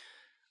say,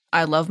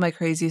 I love my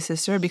crazy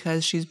sister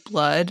because she's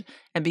blood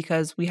and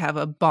because we have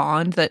a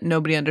bond that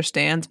nobody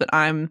understands, but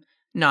I'm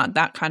not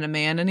that kind of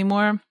man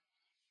anymore.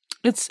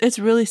 It's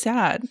really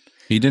sad.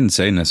 He didn't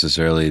say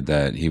necessarily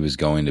that he was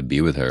going to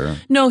be with her.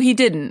 No, he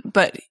didn't,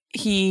 but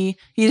he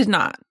did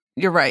not.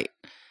 You're right.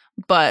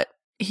 But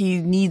he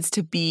needs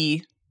to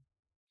be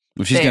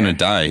If she's going to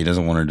die, he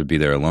doesn't want her to be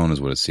there alone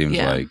is what it seems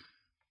like.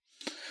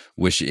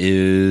 Which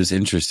is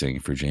interesting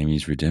for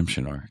Jaime's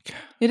redemption arc.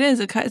 It is.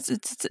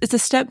 It's a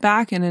step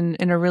back in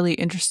a really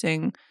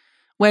interesting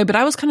way. But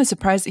I was kind of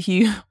surprised that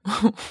he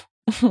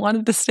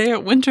wanted to stay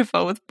at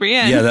Winterfell with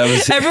Brienne. Yeah, that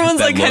was everyone's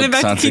like kind of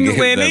back to King's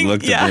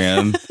Landing.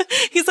 Yeah,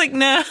 he's like,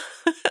 nah,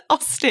 I'll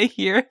stay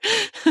here.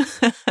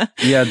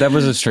 Yeah, that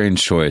was a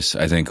strange choice,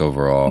 I think,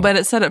 overall. But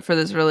it set up for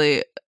this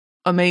really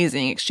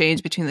amazing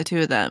exchange between the two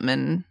of them,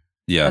 and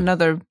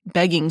another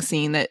begging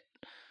scene that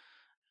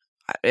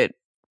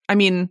I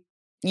mean.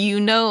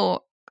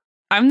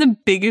 I'm the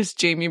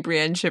biggest Jaime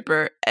Brienne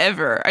shipper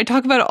ever. I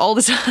talk about it all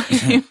the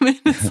time.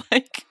 It's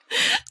like,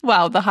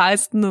 wow, the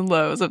highs and the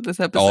lows of this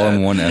episode. All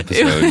in one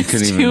episode. You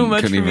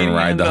couldn't even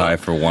ride the high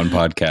for one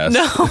podcast.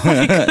 No,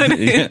 I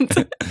couldn't.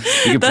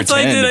 That's why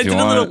I did. I did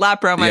a little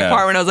lap around my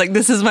car when I was like,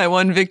 this is my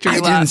one victory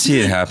lap. I didn't see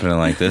it happening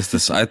like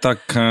this. I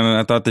thought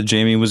that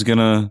Jaime was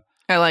gonna.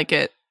 I like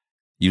it.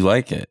 You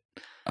like it.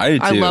 I do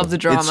too. I love the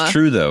drama. It's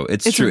true though.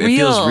 It's true. Real. It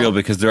feels real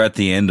because they're at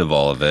the end of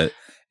all of it.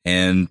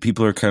 And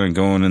people are kind of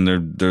going in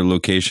their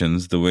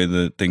locations the way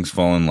that things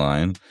fall in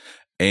line.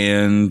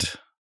 And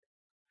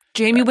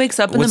Jaime wakes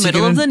up in the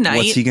middle of the night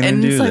what's he gonna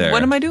and do it's like, there?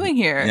 what am I doing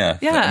here? Yeah.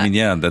 I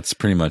mean, that's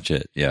pretty much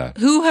it. Yeah.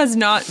 Who has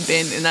not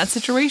been in that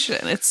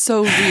situation? It's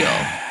so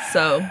real.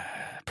 So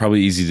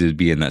probably easy to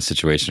be in that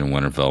situation in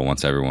Winterfell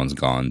once everyone's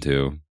gone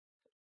too.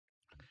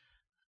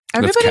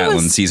 That's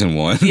Catelyn season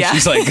 1. Yeah.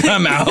 She's like,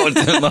 I'm out.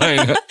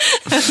 Like,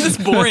 it's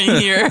boring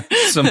here.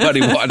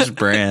 Somebody watch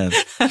Bran.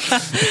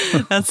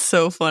 That's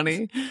so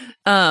funny.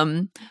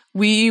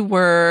 We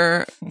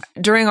were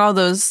during all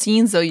those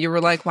scenes though, you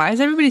were like, why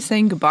is everybody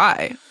saying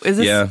goodbye? Is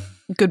this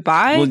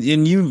goodbye? Well,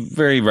 and you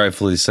very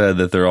rightfully said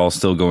that they're all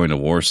still going to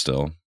war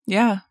still.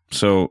 Yeah.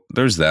 So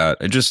there's that.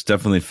 It just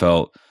definitely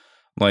felt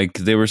like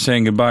they were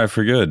saying goodbye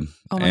for good.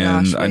 Oh my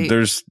gosh,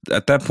 there's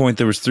at that point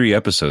there was 3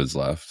 episodes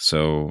left.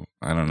 So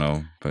I don't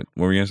know. But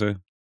what were you gonna say?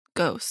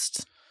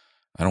 Ghost.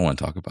 I don't want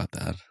to talk about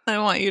that. I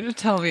want you to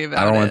tell me about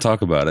it. I don't want to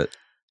talk about it.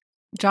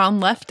 Jon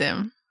left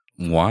him.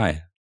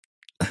 Why?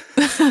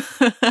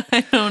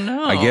 I don't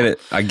know. I get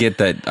it. I get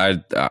that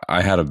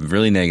I had a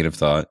really negative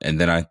thought, and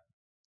then I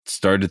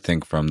started to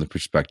think from the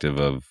perspective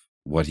of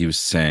what he was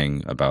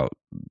saying about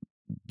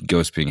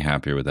Ghost being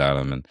happier without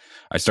him, and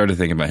I started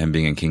thinking about him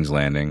being in King's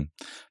Landing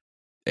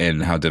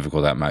and how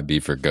difficult that might be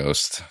for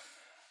Ghost.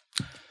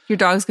 Your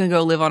dog's gonna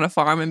go live on a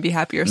farm and be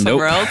happier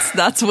somewhere else.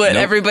 That's what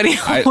everybody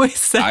always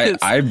says.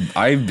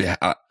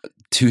 I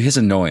to his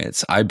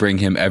annoyance, I bring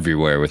him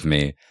everywhere with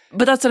me.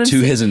 But that's what I'm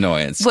saying. To his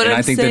annoyance, and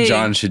I think that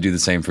Jon should do the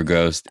same for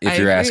Ghost. If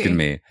you're asking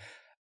me,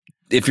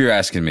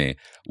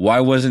 Why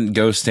wasn't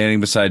Ghost standing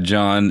beside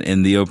Jon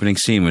in the opening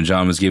scene when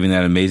Jon was giving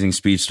that amazing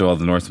speech to all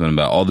the Northmen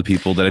about all the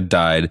people that had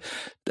died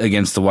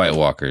against the White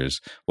Walkers?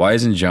 Why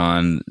isn't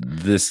Jon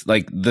this,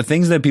 like, the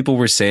things that people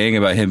were saying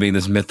about him being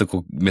this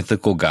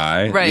mythical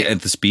guy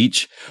at the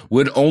speech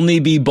would only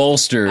be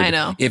bolstered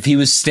if he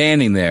was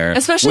standing there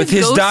with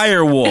his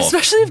dire wolf.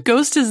 Especially if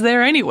Ghost is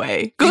there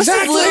anyway. Ghost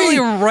is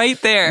literally right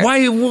there.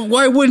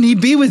 Why wouldn't he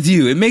be with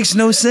you? It makes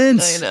no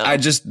sense. I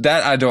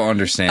know. I don't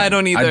understand. I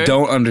don't either. I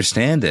don't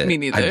understand it. Me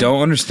neither. I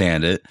don't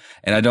understand it.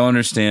 And I don't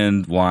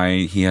understand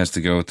why he has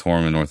to go with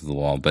Tormund north of the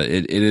wall. But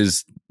it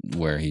is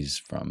where he's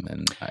from.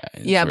 And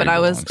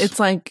it's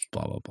like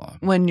blah, blah, blah.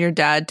 When your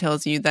dad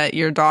tells you that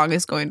your dog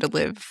is going to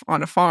live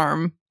on a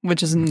farm,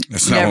 which is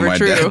That's never not what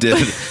true. my dad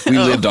did. We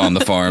lived on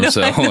the farm,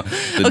 so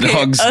the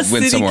dogs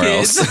went somewhere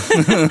else.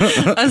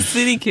 Us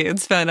city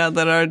kids found out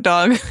that our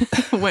dog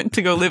went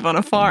to go live on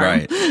a farm.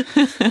 Right.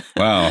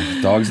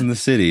 Wow. Dogs in the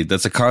city.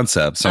 That's a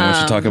concept. Someone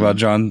should talk about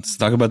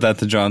that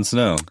to Jon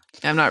Snow.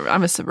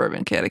 I'm a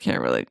suburban kid. I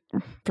can't really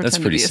pretend That's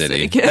pretty to be a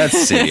city. kid.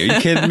 That's city. Are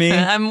you kidding me?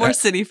 I'm more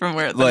city from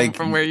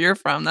where you're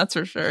from. That's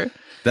for sure.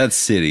 That's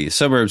city.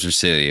 Suburbs are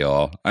city,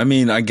 y'all. I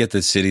mean, I get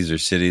that cities are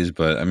cities,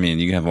 but I mean,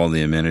 you can have all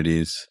the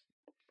amenities.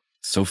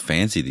 So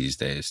fancy these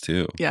days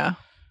too. Yeah.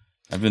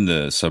 I've been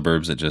to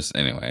suburbs that it's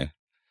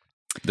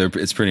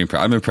pretty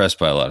impressive. I'm impressed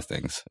by a lot of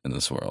things in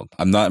this world.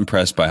 I'm not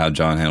impressed by how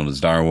Jon handled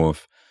his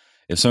direwolf.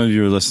 If some of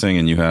you are listening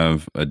and you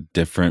have a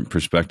different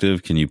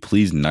perspective, can you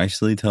please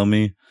nicely tell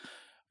me?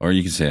 Or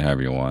you can say it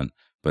however you want,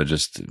 but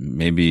just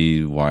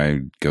maybe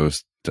why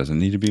Ghost doesn't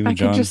need to be with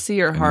Jon. I can just see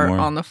your heart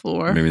on the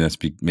floor. Maybe that's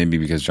maybe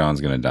because Jon's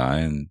going to die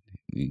and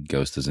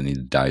Ghost doesn't need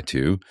to die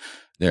too.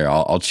 There,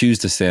 I'll choose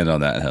to stand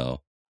on that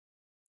hill.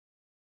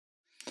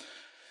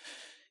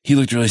 He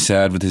looked really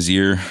sad with his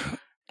ear.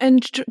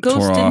 And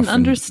Ghost didn't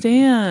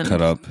understand.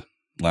 Cut up,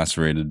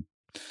 lacerated.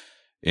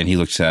 And he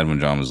looked sad when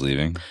Jon was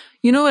leaving.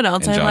 You know what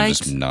else and I Jon liked?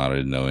 just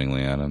nodded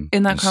knowingly at him.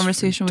 In that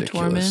conversation with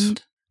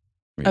Tormund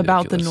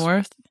about the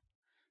North,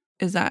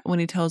 is that when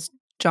he tells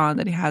Jon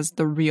that he has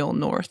the real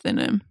North in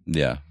him.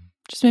 Yeah.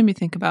 Just made me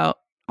think about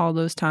all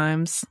those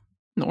times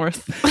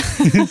North.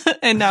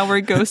 And now where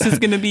Ghost is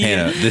going to be.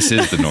 Hannah, this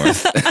is the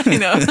North. I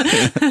know.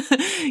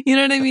 You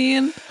know what I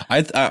mean?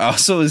 I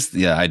also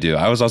I do.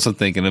 I was also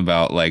thinking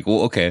about like,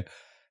 well, okay.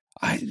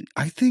 I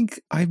think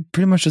I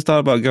pretty much just thought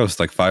about Ghost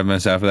like 5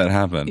 minutes after that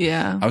happened.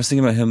 Yeah. I was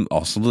thinking about him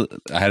also.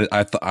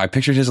 I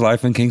pictured his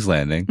life in King's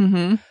Landing.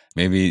 Mm-hmm.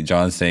 Maybe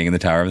Jon staying in the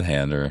Tower of the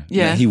Hand, or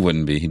he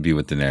wouldn't be. He'd be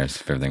with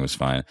Daenerys if everything was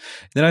fine.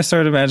 Then I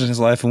started imagining his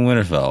life in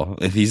Winterfell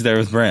if he's there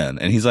with Bran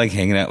and he's like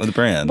hanging out with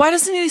Bran. Why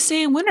doesn't he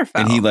stay in Winterfell?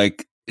 And he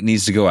like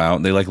needs to go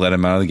out. They like let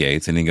him out of the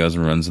gates, and he goes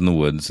and runs in the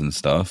woods and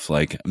stuff.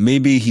 Like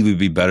maybe he would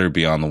be better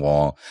beyond the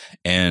wall.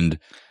 And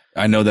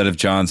I know that if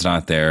Jon's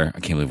not there, I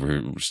can't believe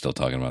we're still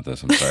talking about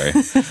this. I'm sorry.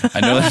 I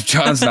know that if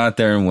Jon's not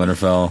there in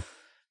Winterfell,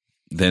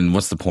 then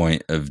what's the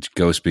point of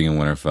Ghost being in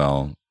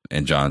Winterfell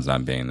and Jon's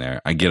not being there?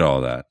 I get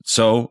all that.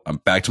 So I'm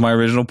back to my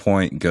original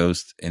point.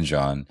 Ghost and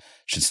Jon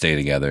should stay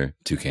together.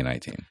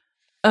 2K19.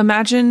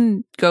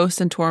 Imagine Ghost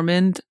and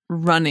Tormund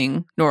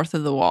running north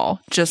of the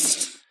wall,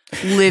 just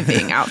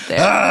living out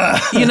there.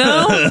 You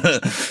know?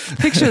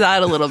 Picture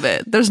that a little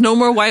bit. There's no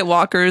more White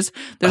Walkers.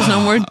 There's no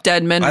more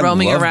dead men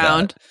roaming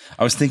around. That.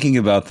 I was thinking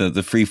about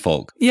the free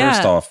folk. Yeah.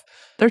 First off,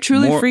 they're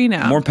truly free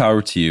now. More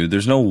power to you.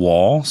 There's no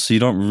wall, so you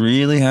don't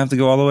really have to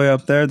go all the way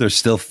up there. There's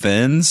still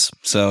fins,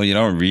 so you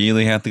don't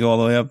really have to go all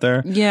the way up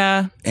there.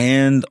 Yeah.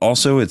 And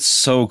also, it's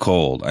so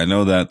cold. I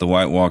know that the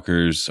White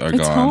Walkers are gone.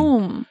 It's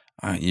home.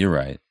 You're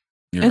right.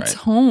 It's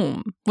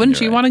home. Wouldn't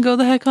you want to go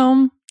the heck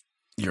home?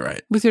 You're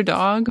right. With your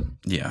dog?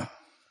 Yeah.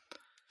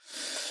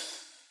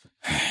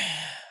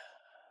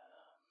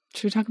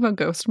 Should we talk about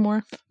Ghost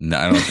more? No,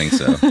 I don't think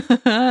so.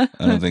 I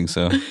don't think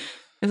so.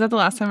 Is that the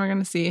last time we're going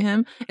to see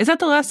him? Is that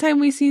the last time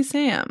we see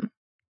Sam?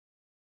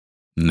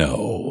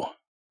 No.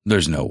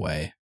 There's no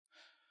way.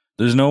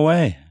 There's no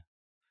way.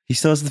 He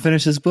still has to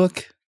finish his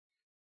book.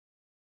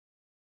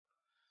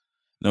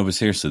 No, but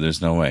seriously,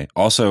 there's no way.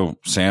 Also,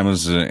 Sam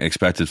is an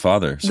expected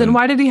father. So then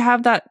why did he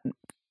have that?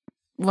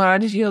 Why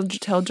did he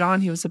tell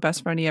Jon he was the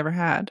best friend he ever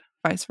had?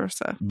 Vice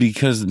versa.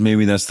 Because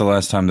maybe that's the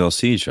last time they'll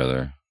see each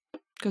other.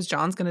 Because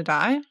Jon's going to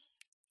die?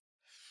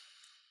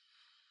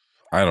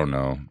 I don't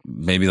know.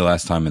 Maybe the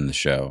last time in the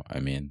show. I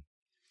mean,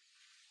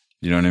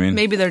 you know what I mean?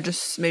 Maybe they're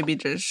just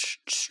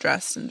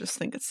stressed and just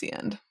think it's the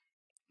end.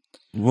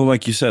 Well,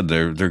 like you said,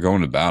 they're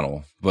going to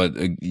battle, but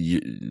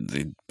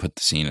they put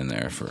the scene in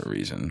there for a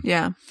reason.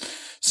 Yeah.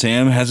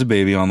 Sam has a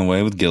baby on the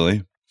way with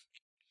Gilly.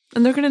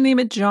 And they're going to name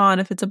it Jon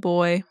if it's a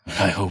boy.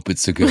 I hope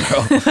it's a girl.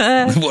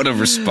 What a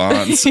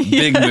response. Yes.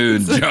 Big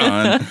mood,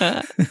 Jon.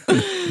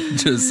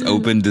 Just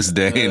open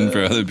disdain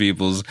for other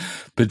people's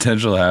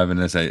potential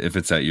happiness if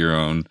it's at your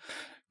own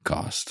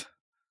cost.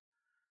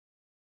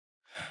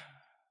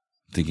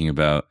 Thinking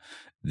about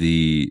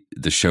the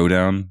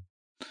showdown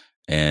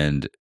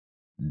and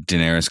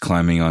Daenerys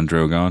climbing on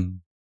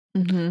Drogon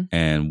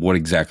and what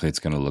exactly it's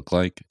going to look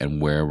like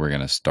and where we're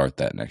going to start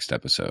that next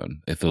episode.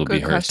 If it'll be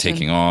Good her question.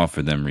 taking off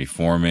or them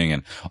reforming.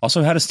 And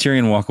also, how does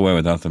Tyrion walk away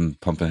without them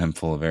pumping him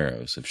full of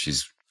arrows if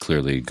she's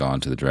clearly gone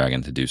to the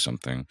dragon to do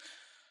something?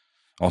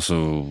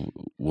 Also,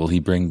 will he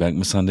bring back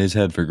Missandei's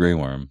head for Grey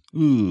Worm?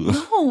 Ooh,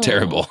 No.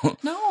 terrible.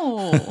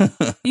 No.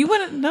 You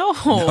wouldn't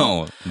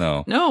know.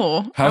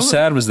 No. How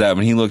sad was that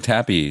when he looked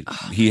happy?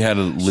 He had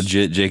a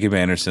legit Jacob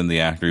Anderson,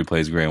 the actor who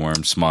plays Grey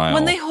Worm, smile.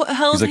 When they held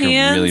He's like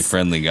hands, a really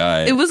friendly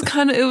guy. it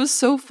was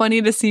so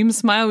funny to see him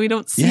smile. We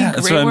don't see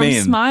that's Grey what I Worm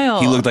mean.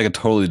 smile. He looked like a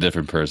totally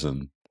different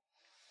person.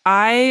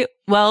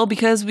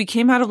 Because we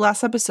came out of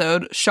last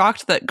episode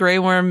shocked that Grey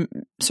Worm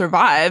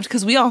survived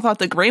because we all thought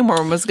that Grey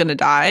Worm was going to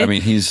die. I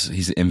mean, he's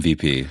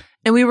MVP.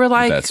 And we were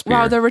that like, spear.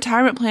 wow, their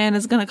retirement plan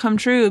is going to come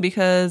true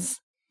because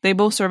they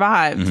both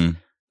survived. Mhm.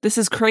 This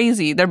is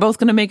crazy. They're both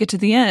going to make it to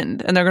the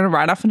end and they're going to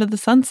ride off into the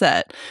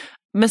sunset.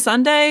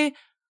 Missandei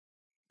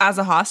as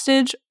a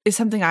hostage is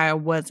something I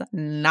was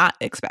not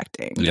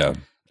expecting. Yeah,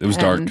 it was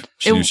And dark.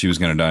 She knew she was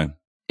going to die.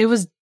 It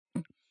was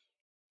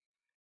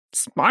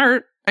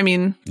smart. I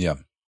mean, Yeah.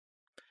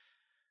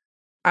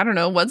 I don't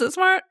know. Was it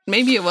smart?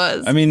 Maybe it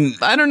was. I mean,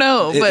 I don't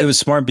know. But it was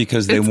smart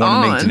because they it's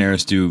want to on. make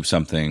Daenerys do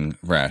something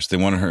rash. They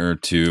want her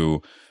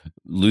to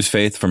lose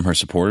faith from her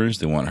supporters.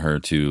 They want her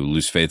to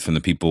lose faith from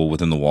the people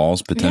within the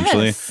walls,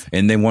 potentially. Yes.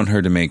 And they want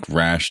her to make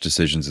rash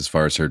decisions as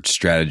far as her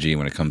strategy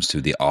when it comes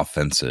to the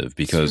offensive,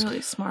 because it's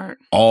really smart.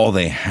 all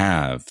they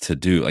have to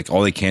do, like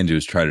all they can do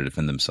is try to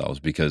defend themselves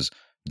because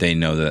they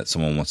know that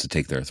someone wants to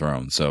take their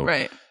throne. So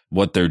Right.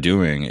 what they're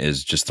doing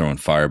is just throwing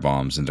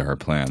firebombs into her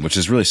plan, which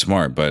is really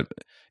smart, but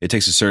it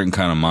takes a certain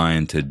kind of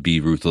mind to be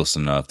ruthless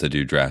enough to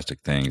do drastic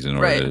things in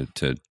order Right.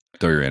 to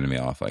throw your enemy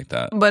off like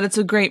that. But it's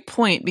a great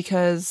point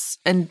because,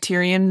 and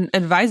Tyrion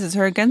advises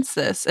her against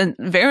this, and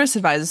Varys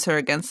advises her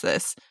against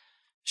this.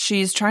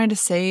 She's trying to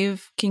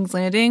save King's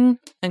Landing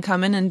and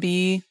come in and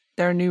be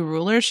their new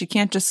ruler. She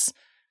can't just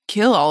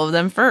kill all of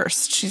them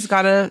first. She's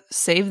got to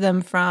save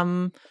them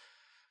from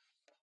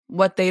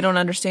what they don't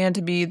understand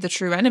to be the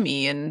true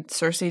enemy. And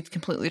Cersei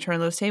completely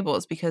turned those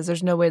tables because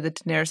there's no way that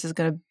Daenerys is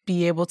going to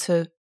be able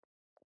to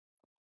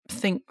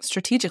think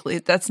strategically.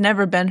 That's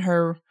never been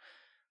her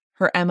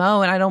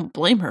MO, and I don't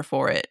blame her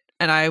for it.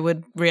 And I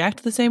would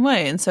react the same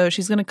way. And so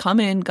she's going to come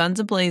in guns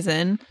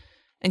a-blazing,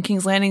 and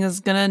King's Landing is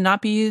going to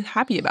not be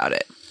happy about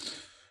it.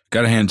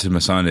 Got to hand to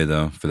Missandei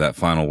though for that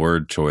final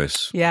word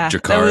choice. Yeah,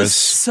 that Dracarys. was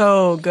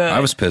so good. I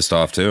was pissed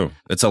off too.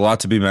 It's a lot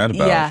to be mad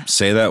about. Yeah.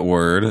 Say that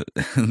word.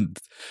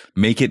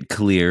 Make it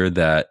clear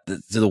that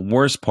the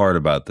worst part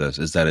about this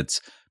is that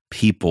it's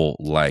people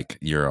like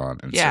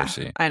Euron and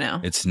Cersei. I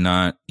know. It's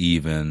not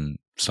even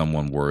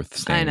someone worth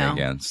standing know.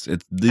 against.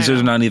 These I are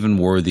know. not even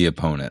worthy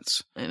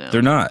opponents. I know.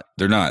 They're not.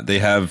 They're not.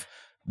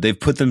 They've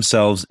put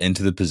themselves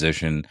into the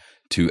position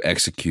to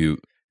execute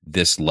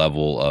this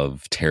level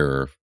of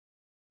terror.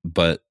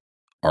 But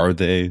are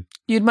they?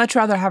 You'd much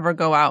rather have her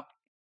go out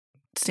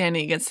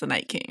standing against the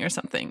Night King or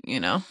something, you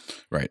know?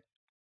 Right.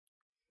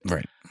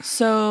 Right.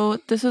 So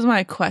this is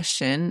my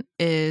question,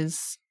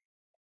 is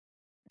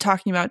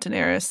talking about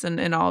Daenerys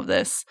and all of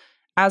this.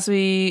 As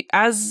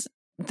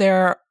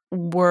there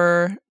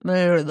were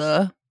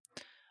the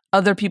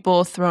other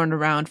people thrown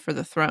around for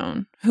the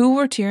throne, who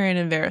were Tyrion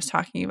and Varys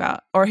talking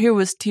about? Or who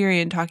was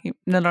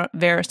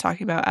Varys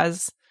talking about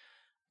as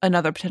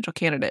another potential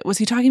candidate? Was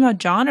he talking about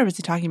Jon or was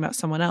he talking about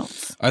someone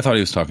else? I thought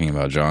he was talking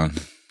about Jon.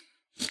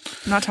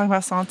 Not talking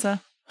about Sansa?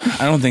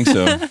 I don't think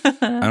so.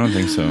 I don't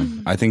think so.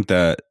 I think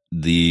that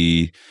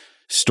the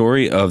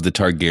story of the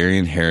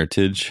Targaryen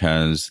heritage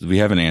we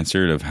haven't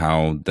answered of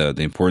how the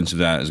importance of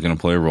that is going to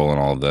play a role in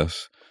all of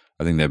this.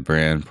 I think that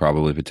Bran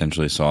probably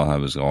potentially saw how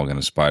it was all going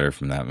to spider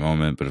from that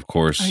moment. But of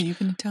course, Are you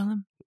going to tell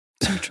him?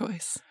 It's your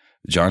choice.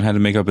 Jon had to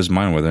make up his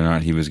mind whether or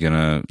not he was going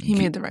to He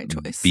made the right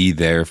choice. be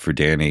there for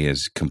Dany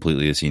as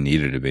completely as he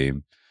needed to be.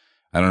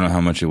 I don't know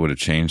how much it would have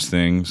changed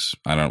things.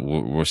 We're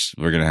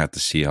going to have to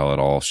see how it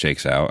all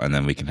shakes out, and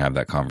then we can have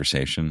that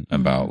conversation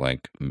about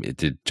like,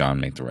 did Jon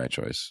make the right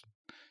choice?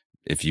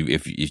 If you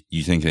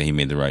think that he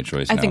made the right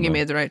choice, I think he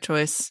made the right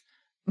choice,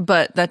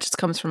 but that just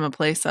comes from a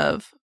place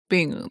of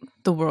being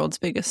the world's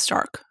biggest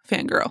Stark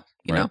fangirl,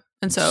 you know?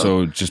 And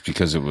so just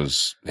because it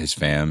was his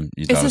fam,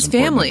 you it's thought it was his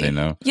important family. that they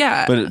know.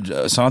 Yeah. But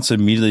Sansa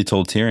immediately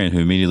told Tyrion, who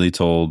immediately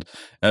told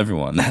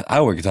everyone that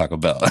I work at Taco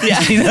Bell. Yeah.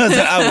 He knows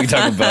that I work at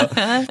Taco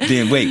Bell.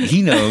 Then wait,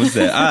 he knows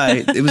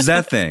that it was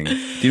that thing. Do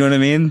you know what I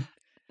mean?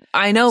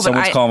 I know,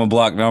 Someone's but calling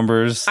block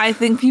numbers. I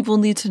think people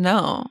need to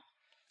know.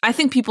 And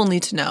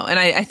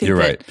I think You're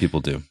that right. People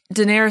do.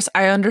 Daenerys,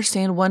 I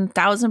understand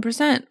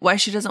 1000% why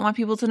she doesn't want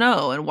people to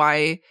know and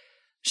why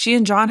she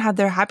and Jon had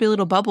their happy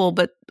little bubble,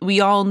 but we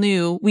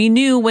knew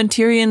when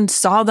Tyrion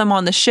saw them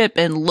on the ship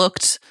and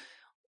looked,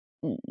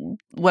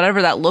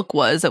 whatever that look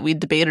was that we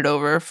debated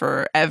over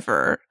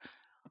forever,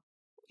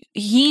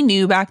 he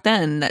knew back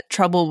then that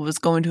trouble was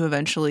going to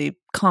eventually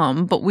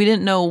come, but we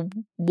didn't know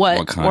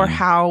what kind. or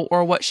how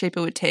or what shape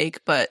it would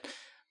take, but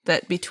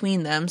that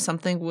between them,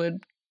 something would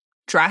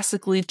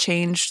drastically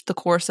change the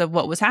course of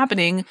what was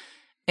happening.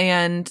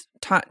 And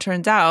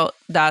turns out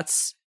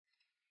that's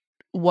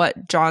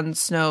what Jon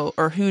Snow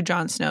or who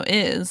Jon Snow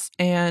is,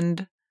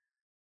 and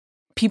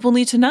people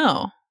need to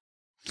know.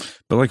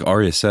 But like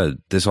Arya said,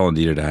 this all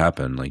needed to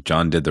happen. Like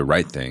Jon did the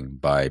right thing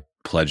by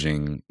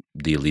pledging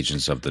the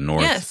allegiance of the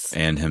North Yes.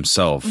 and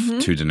himself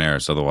Mhm. to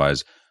Daenerys.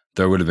 Otherwise,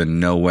 there would have been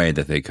no way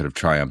that they could have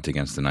triumphed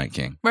against the Night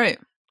King. Right.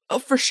 Oh,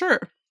 for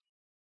sure.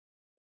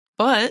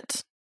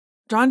 But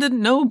Jon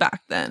didn't know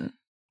back then.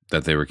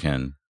 That they were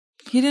kin.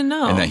 He didn't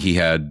know. And that he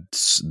had,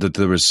 that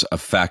there was a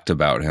fact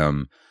about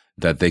him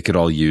that they could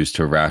all use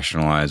to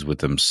rationalize with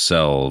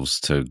themselves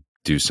to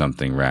do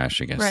something rash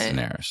against Right.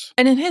 Daenerys.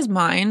 And in his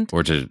mind,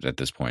 Or to, at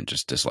this point,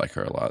 just dislike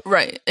her a lot.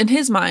 right, in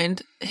his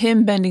mind,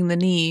 him bending the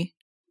knee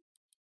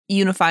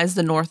unifies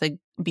the North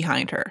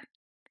behind her.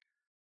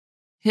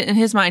 In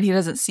his mind, he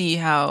doesn't see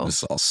how. This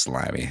is all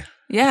slimy.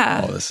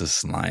 Yeah. Oh, this is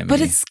slimy.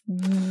 But it's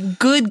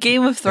good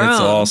Game of Thrones. It's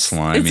all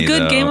slimy. It's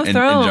good though. Game of And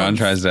Thrones. Jon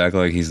tries to act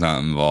like he's not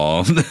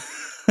involved.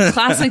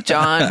 Classic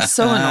Jon.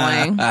 So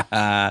annoying.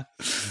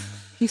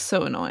 He's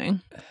so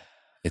annoying.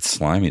 It's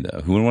slimy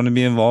though. Who would want to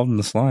be involved in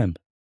the slime?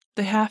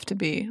 They have to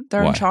be.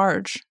 They're Why? in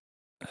charge.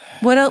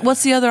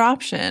 What's the other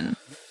option?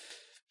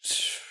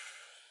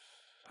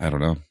 I don't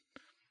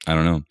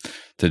know.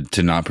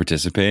 To not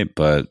participate,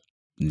 but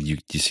you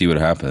see what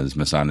happens.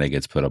 Missandei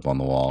gets put up on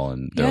the wall,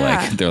 and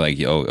they're like,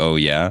 oh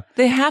yeah,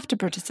 They have to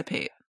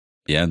participate.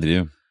 yeah, they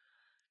do.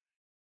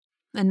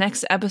 The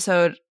next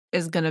episode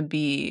is gonna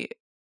be.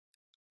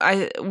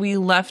 We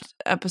left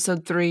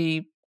episode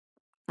 3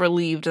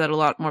 relieved that a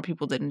lot more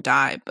people didn't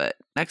die, but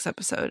next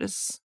episode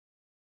is.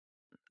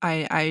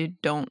 I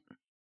don't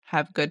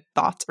have good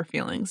thoughts or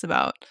feelings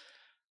about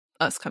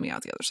us coming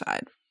out the other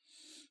side.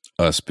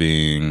 Us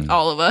being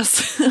All of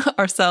us,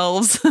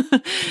 ourselves.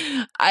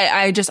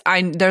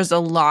 There's a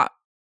lot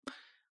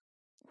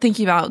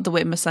thinking about the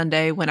way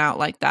Missandei went out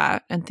like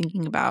that, and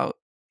thinking about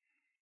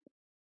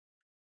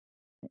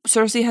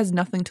Cersei has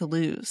nothing to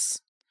lose.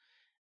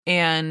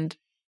 And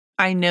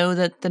I know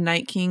that the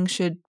Night King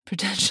should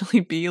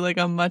potentially be like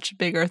a much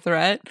bigger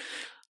threat,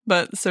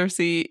 but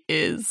Cersei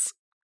is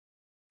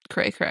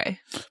cray-cray.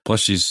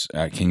 Plus, she's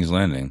at King's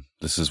Landing.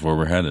 This is where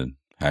we're headed.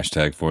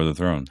 Hashtag for the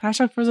throne.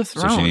 Hashtag for the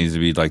throne. So she needs to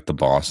be like the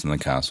boss in the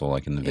castle,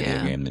 like in the video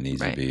Yeah, game that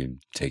needs right. to be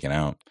taken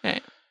out.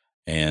 Right.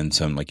 And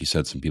some, like you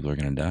said, some people are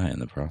going to die in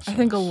the process. I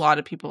think a lot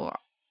of people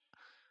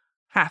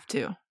have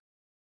to.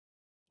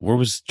 Where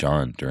was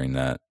Jon during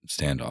that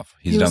standoff?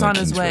 He was down on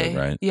the his King's way.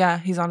 Road, right? Yeah,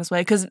 he's on his way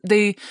because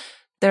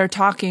they're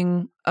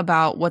talking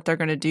about what they're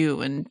going to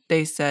do, and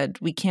they said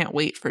we can't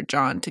wait for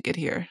Jon to get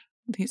here.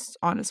 He's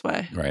on his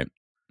way. Right.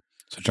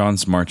 So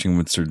Jon's marching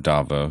with Sir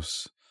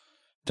Davos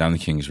down the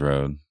King's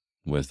Road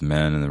with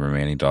men and the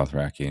remaining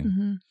Dothraki.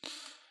 Mm-hmm.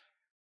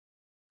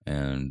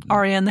 And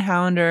Arya and the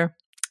Hound are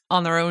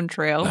on their own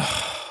trail.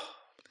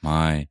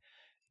 my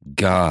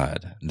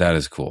God, that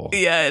is cool.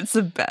 Yeah, it's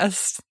the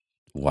best.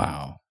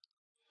 Wow.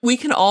 We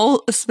can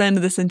all spend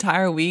this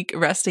entire week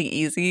resting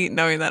easy,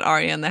 knowing that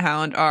Arya and the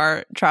Hound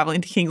are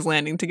traveling to King's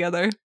Landing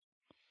together.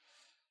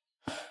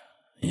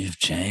 You've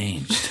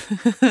changed.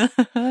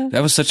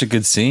 That was such a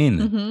good scene.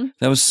 Mm-hmm.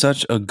 That was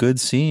such a good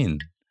scene.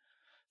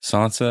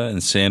 Sansa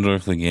and Sandor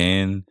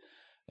Clegane,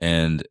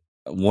 and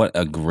what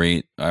a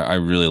great! I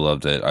really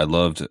loved it.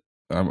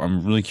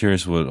 I'm really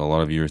curious what a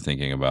lot of you are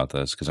thinking about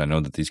this, because I know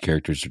that these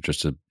characters are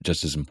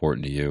just as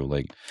important to you.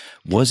 Like,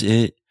 was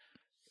it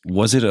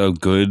a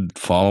good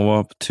follow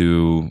up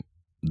to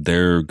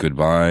their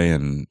goodbye,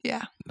 and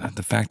Yeah.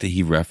 the fact that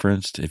he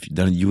referenced, if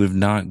you would have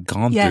not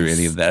gone Yes. through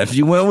any of that if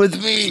you went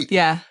with me.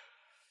 Yeah.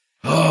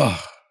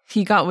 Oh,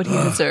 He got what he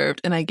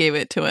deserved, and I gave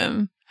it to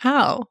him.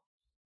 How?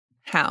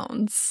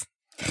 Hounds.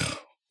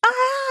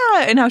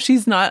 And how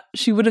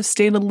she would have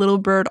stayed a little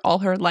bird all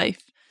her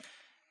life.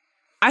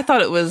 I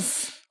thought it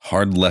was,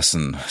 hard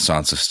lesson,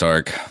 Sansa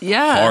Stark.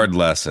 yeah. Hard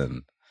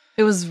lesson.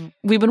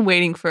 We've been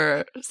waiting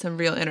for some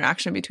real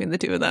interaction between the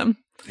two of them.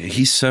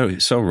 He's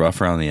so rough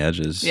around the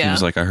edges. He Yeah.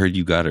 was like, I heard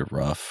you got it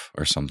rough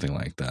or something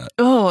like that.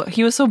 Oh,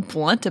 he was so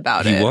blunt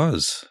about it. He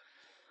was.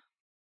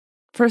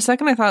 For a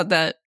second, I thought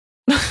that,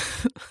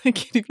 I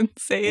can't even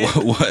say it.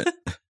 What?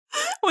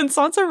 When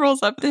Sansa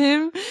rolls up to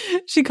him,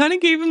 she kind of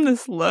gave him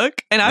this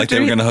look. And Like after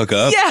they were going to hook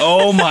up? Yeah.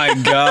 Oh my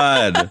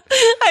God.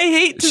 I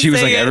hate to She was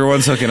say like, it.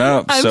 everyone's hooking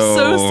up. I'm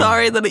so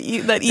sorry that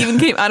that even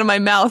came out of my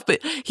mouth, but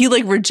he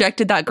like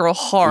rejected that girl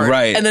hard.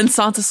 Right. And then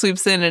Sansa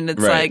swoops in, and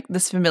it's Right. like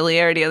this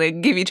familiarity, and they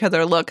give each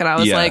other a look, and I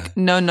was Yeah. like,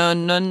 no. That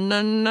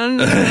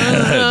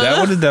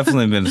would have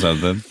definitely been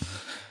something.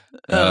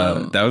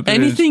 That would be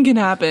Anything can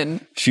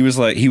happen. He was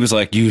like, you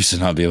used to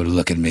not be able to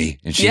look at me.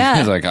 And she Yeah.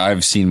 was like,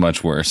 I've seen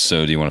much worse.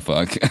 So do you want to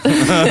fuck?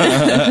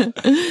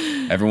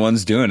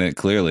 Everyone's doing it,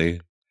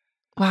 clearly.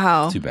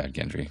 Wow. Too bad,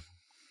 Gendry.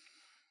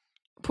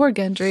 Poor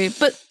Gendry.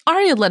 But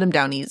Arya let him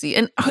down easy.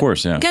 And Of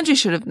course, yeah. Gendry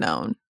should have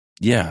known.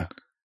 Yeah.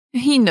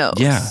 He knows.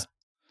 Yeah.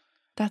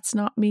 That's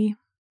not me.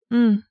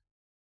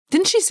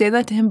 Didn't she say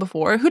that to him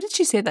before? Who did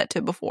she say that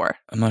to before?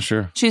 I'm not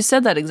sure. She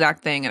said that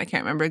exact thing, and I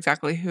can't remember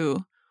exactly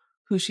who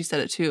she said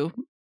it to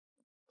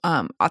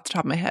off the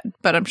top of my head.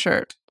 But I'm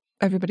sure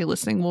everybody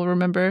listening will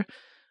remember.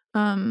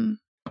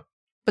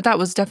 But that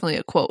was definitely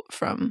a quote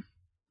from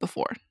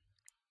before.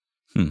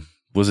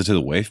 Was it to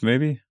the waif,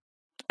 maybe?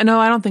 No,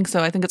 I don't think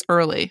so. I think it's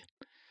early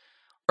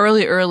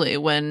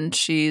when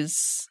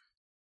she's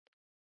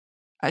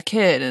a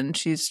kid and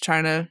she's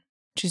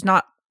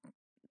not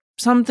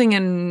something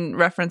in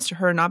reference to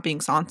her not being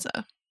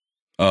Sansa.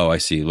 Oh, I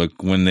see.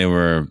 Look, when they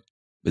were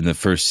in the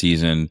first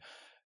season,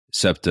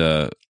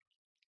 Septa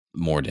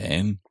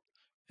Mordain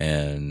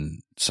and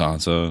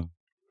Sansa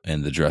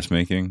and the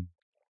dressmaking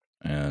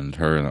and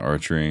her in the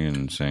archery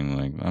and saying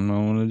like, I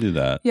don't want to do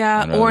that.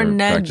 Yeah, I'd or rather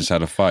Ned practice how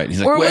to fight. He's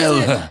like, or was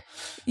well,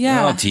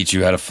 yeah, I'll teach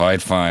you how to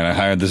fight. Fine. I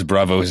hired this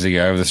Bravos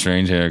guy with a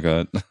strange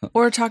haircut.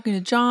 or talking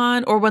to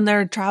Jon, or when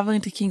they're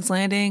traveling to King's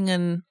Landing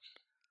and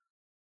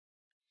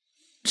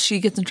she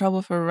gets in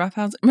trouble for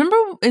roughhouse. Remember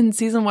in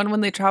season 1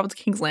 when they traveled to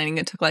King's Landing?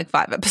 It took like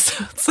 5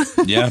 episodes.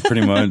 Yeah,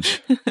 pretty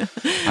much.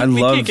 I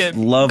love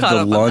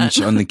the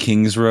lunch on the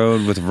King's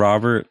Road with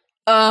Robert.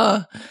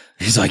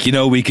 He's like,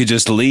 we could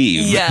just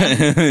leave.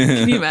 Yeah.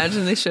 Can you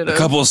imagine? They should have. A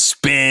couple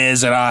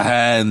spears in our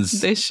hands.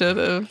 They should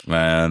have.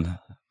 Man.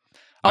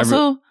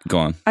 Also, go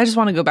on. I just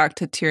want to go back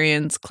to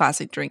Tyrion's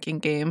classic drinking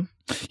game.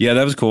 Yeah,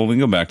 that was cool. We can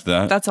go back to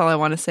that. That's all I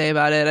want to say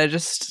about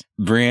it.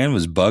 Brienne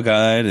was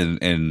bug-eyed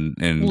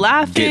and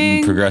laughing,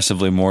 getting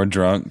progressively more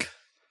drunk.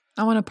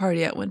 I want to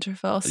party at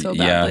Winterfell so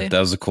badly. Yeah, that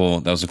was a cool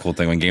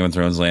thing when Game of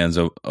Thrones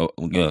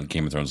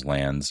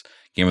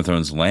Game of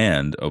Thrones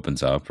Land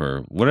opens up,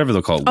 or whatever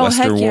they'll call it,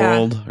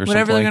 Westerworld, or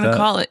whatever they're going to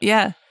call it.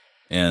 Yeah,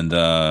 and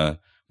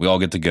we all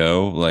get to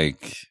go.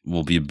 Like,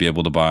 we'll be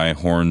able to buy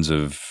horns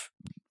of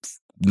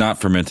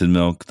not fermented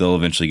milk. They'll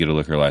eventually get a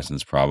liquor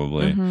license,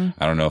 probably. Mm-hmm.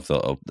 I don't know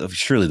if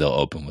surely they'll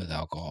open with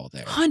alcohol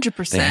there.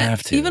 100%. They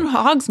have to. Even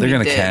Hogsmeade. They're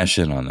going to cash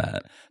in on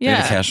that. They're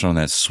going to cash in on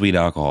that sweet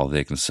alcohol.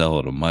 They can sell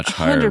at a much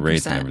higher 100%.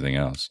 rate than everything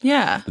else.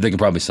 Yeah, but they can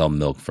probably sell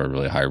milk for a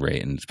really high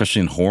rate, and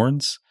especially in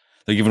horns.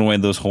 They're giving away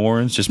those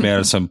horns just made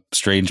out of some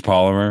strange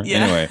polymer.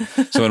 Yeah. Anyway,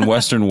 so in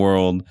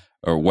Westerworld,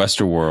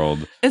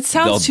 it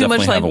sounds too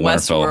much like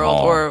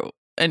Westworld or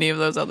any of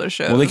those other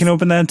shows. Well, they can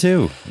open that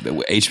too.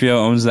 HBO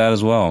owns that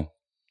as well.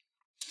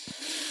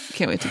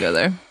 Can't wait to go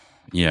there.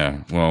 Yeah.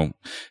 Well,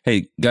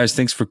 hey guys,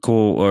 thanks for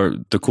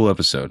the cool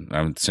episode.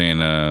 I'm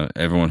saying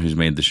everyone who's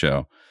made the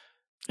show.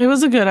 It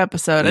was a good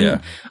episode.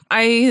 Yeah.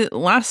 And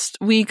last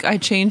week I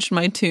changed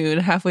my tune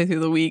halfway through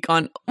the week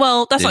on,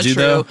 well, that's not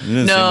true.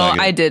 No,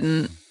 I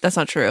didn't. That's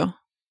not true.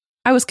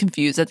 I was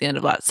confused at the end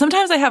of that.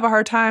 Sometimes I have a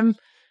hard time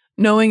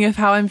knowing if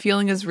how I'm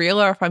feeling is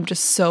real or if I'm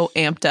just so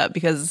amped up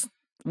because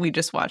we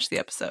just watched the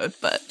episode.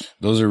 But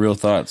those are real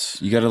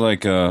thoughts. You got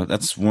to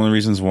that's one of the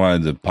reasons why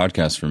the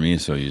podcast for me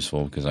is so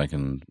useful, because I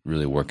can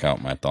really work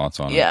out my thoughts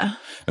on it. Yeah.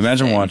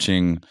 Imagine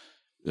watching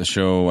a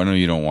show. I know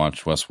you don't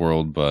watch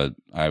Westworld, but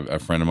a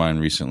friend of mine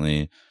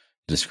recently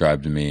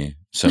described to me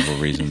several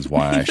reasons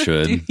why I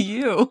should. Do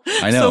you?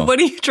 I know. So what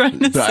are you trying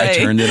to say? I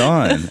turned it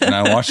on and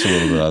I watched a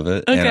little bit of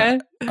it. Okay.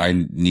 And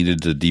I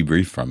needed to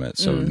debrief from it.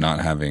 So not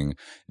having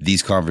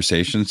these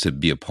conversations to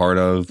be a part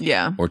of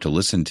or to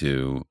listen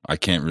to, I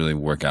can't really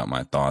work out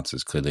my thoughts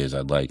as clearly as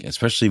I'd like,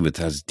 especially with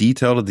as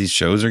detailed as these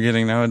shows are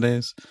getting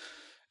nowadays.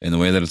 In the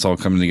way that it's all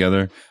coming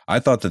together. I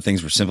thought that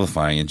things were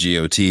simplifying in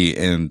GOT,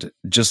 and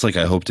just like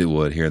I hoped it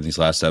would here in these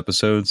last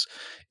episodes,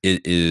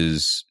 it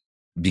is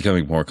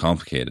becoming more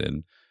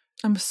complicated.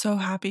 I'm so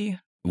happy.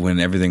 When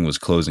everything was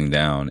closing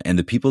down, and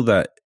the people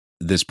that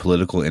this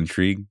political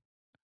intrigue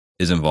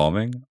is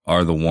involving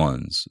are the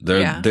ones.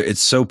 They're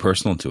it's so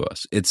personal to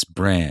us. It's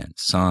Bran,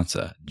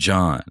 Sansa,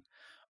 Jon,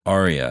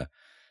 Arya.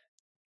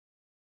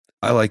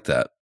 I like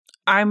that.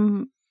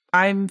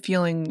 I'm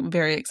feeling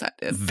very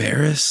excited.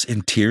 Varys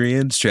and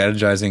Tyrion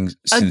strategizing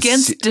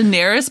against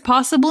Daenerys,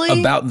 possibly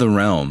about the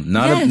realm,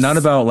 not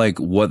about like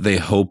what they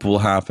hope will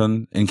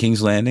happen in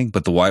King's Landing,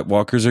 but the White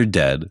Walkers are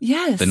dead.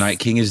 Yes, the Night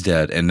King is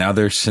dead, and now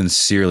they're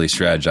sincerely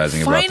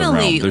strategizing about the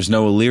realm. There's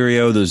no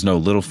Illyrio, there's no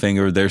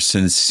Littlefinger. They're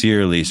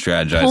sincerely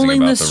strategizing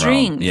pulling about the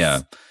realm. strings.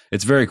 Yeah,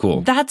 it's very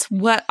cool. That's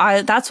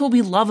what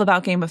we love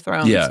about Game of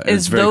Thrones. Yeah,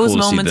 is those cool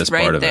moments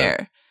right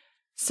there.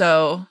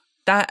 So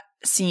that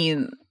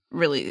scene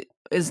really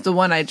is the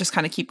one I just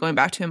kind of keep going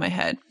back to in my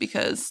head,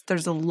 because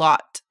there's a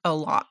lot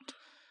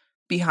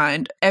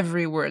behind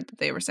every word that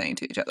they were saying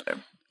to each other.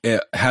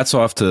 Yeah, hats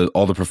off to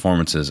all the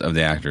performances of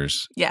the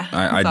actors. Yeah,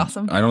 that's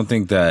awesome. I don't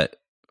think that,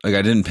 like,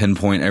 I didn't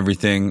pinpoint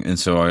everything, and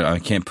so I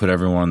can't put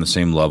everyone on the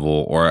same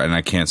level, and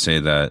I can't say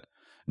that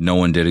no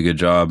one did a good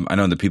job. I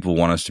know that people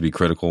want us to be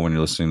critical when you're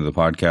listening to the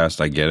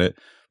podcast. I get it.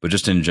 But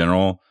just in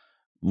general,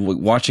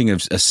 watching a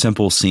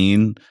simple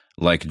scene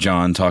like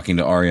Jon talking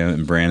to Arya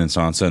and Bran and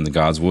Sansa in the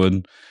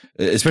Godswood,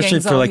 especially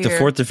for like the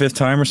 4th or 5th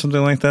time or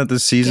something like that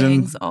this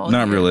season.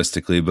 Not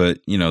realistically, but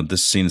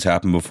this scene's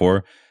happened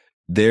before.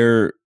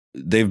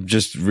 They've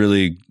just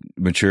really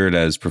matured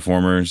as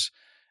performers,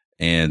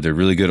 and they're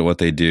really good at what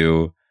they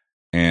do.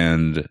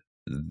 And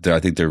I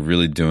think they're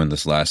really doing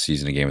this last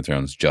season of Game of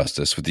Thrones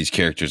justice with these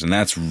characters, and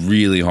that's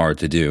really hard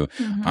to do.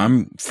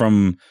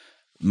 Mm-hmm.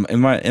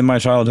 In my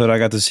childhood, I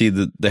got to see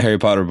the Harry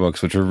Potter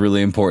books, which were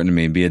really important to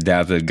me, be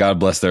adapted. God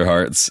bless their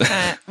hearts.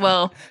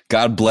 Well,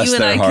 God bless you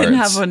their and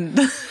hearts. I can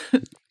have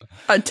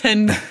a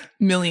 10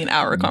 million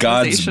hour God's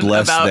conversation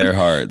bless about their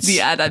hearts.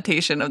 the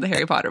adaptation of the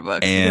Harry Potter books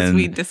because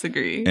we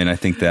disagree. And I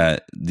think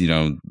that,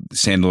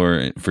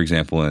 Sandor, for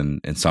example,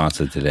 and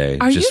Sansa today.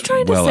 Are just you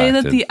trying to well say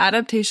acted. that the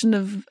adaptation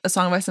of A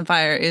Song of Ice and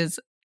Fire is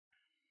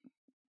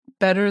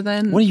better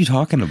than? What are you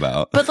talking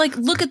about? But like,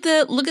 look at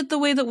the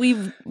way that we've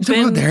You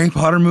talking about the Harry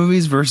Potter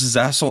movies versus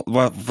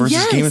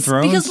Game of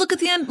Thrones? Because look at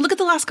the end. Look at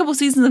the last couple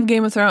seasons of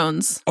Game of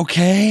Thrones.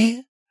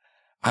 Okay.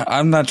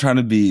 I'm not trying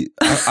to be.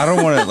 I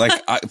don't want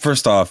to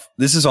first off,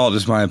 this is all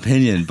just my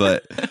opinion,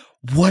 but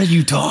what are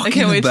you talking about? I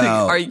can't wait to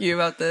argue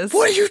about this.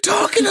 What are you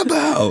talking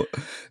about?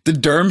 The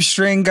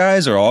Durmstrang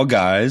guys are all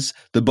guys.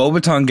 The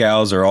Beauxbaton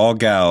gals are all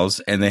gals,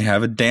 and they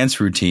have a dance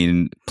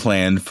routine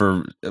planned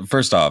for.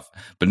 First off,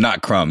 but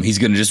not Crumb. He's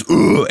gonna just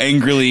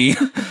angrily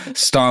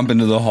stomp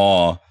into the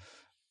hall.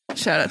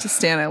 Shout out to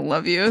Stan. I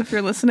love you if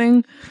you're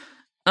listening.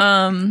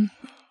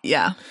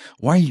 Yeah.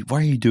 Why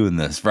are you doing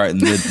this right in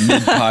the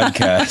mid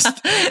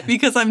podcast?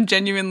 Because I'm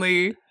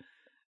genuinely.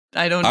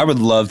 I would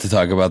love to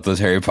talk about those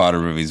Harry Potter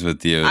movies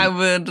with you. I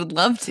would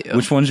love to.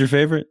 Which one's your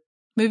favorite?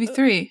 Movie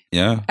 3.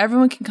 Yeah.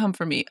 Everyone Can Come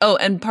For Me. Oh,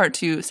 and part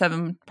 2,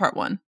 7 part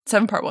 1.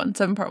 7 part 1.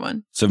 7 part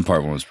 1. 7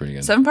 part 1 was pretty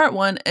good. 7 part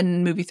 1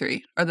 and movie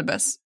 3 are the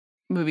best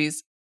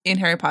movies in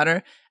Harry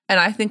Potter. And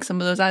I think some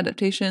of those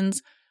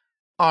adaptations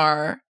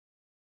are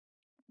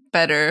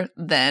better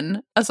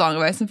than A Song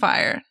of Ice and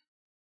Fire.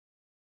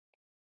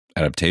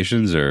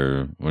 Adaptations,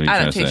 or what are you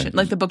trying to say?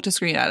 Like the book to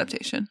screen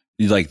adaptation.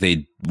 You like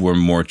they were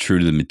more true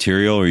to the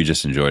material, or you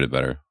just enjoyed it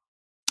better?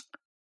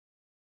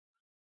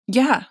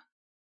 Yeah.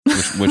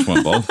 Which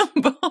one? Both?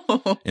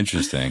 Both.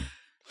 Interesting.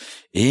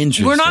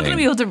 We're not going to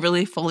be able to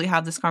really fully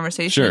have this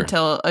conversation Sure.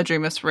 until A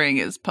Dream of Spring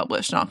is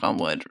published, knock on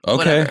wood. Okay,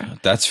 Whatever.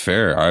 that's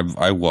fair.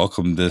 I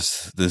welcome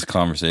this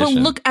conversation.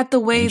 But look at the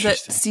way that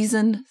Interesting.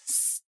 season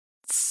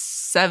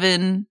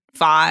 7,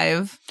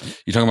 5.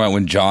 You're talking about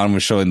when John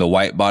was showing the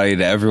white body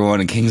to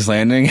everyone in King's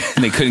Landing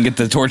and they couldn't get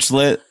the torch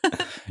lit?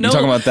 No, You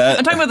talking about that?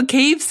 I'm talking about the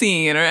cave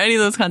scene or any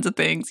of those kinds of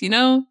things.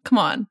 Come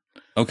on.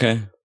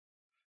 Okay.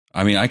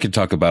 I mean, I could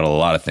talk about a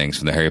lot of things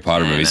from the Harry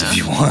Potter movies if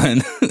you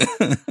want.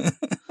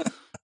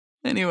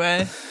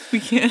 Anyway, we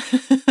can't.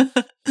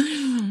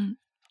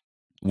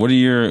 What are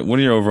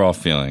your overall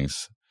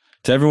feelings?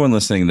 To everyone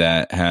listening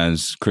that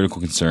has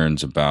critical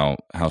concerns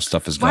about how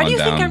stuff has gone Why do you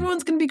down, think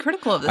everyone's going to be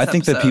critical of this I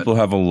think that episode? people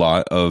have a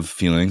lot of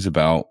feelings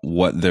about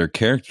what their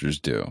characters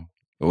do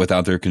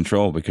without their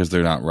control because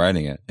they're not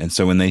writing it. And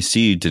so when they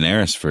see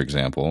Daenerys, for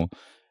example,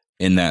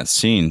 in that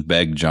scene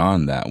beg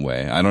Jon that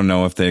way, I don't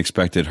know if they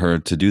expected her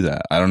to do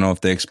that. I don't know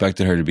if they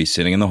expected her to be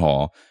sitting in the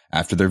hall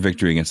after their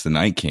victory against the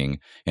Night King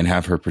and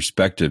have her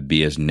perspective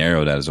be as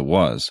narrowed as it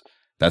was.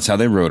 That's how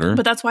they wrote her.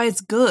 But that's why it's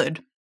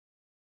good.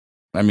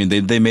 I mean,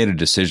 they made a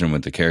decision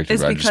with the character,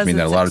 It's but I just because mean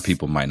that a lot of it's-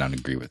 people might not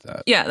agree with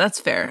that. Yeah, that's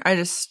fair.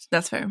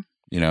 That's fair.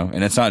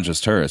 And it's not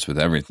just her, it's with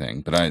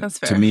everything. But That's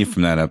to fair. me,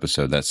 from that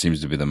episode, that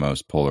seems to be the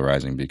most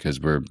polarizing because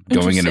we're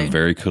going in a Interesting.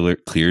 very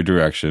clear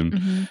direction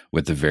Mm-hmm.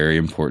 with a very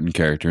important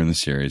character in the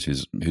series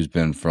who's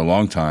been for a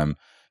long time,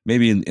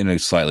 maybe in a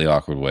slightly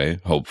awkward way,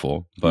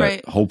 hopeful, but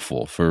Right.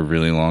 hopeful for a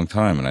really long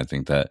time. And I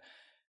think that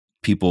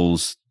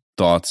people's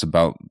thoughts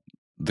about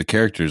the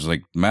characters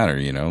matter,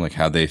 like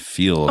how they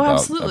feel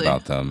absolutely.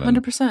 about them. And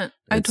 100%.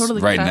 I it's-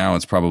 totally right get that. now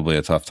it's probably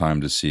a tough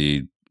time to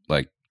see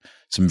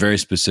some very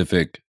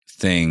specific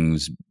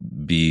things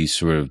be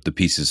sort of the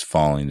pieces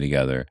falling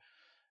together,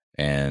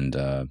 and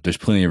there's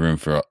plenty of room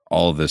for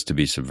all of this to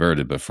be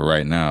subverted, but for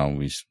right now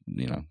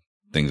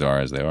things are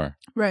as they are.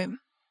 Right. What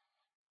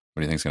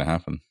do you think's going to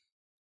happen?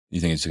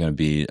 You think it's going to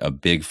be a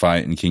big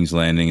fight in King's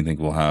Landing? You think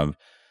we'll have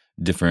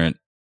different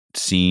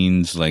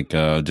scenes,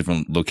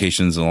 different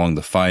locations along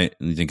the fight?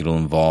 You think it'll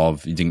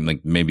involve, you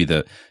think maybe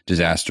the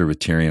disaster with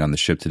Tyrion on the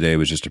ship today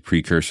was just a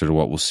precursor to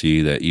what we'll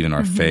see, that even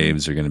our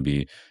faves are going to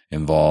be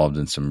involved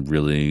in some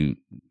really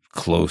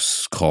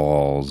close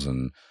calls?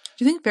 And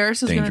Do you think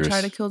Varys is going to Dangerous.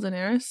 try to kill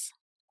Daenerys?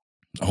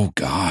 oh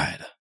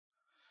God,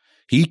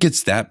 he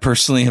gets that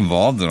personally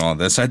involved in all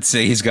this. I'd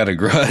say he's got a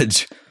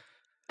grudge.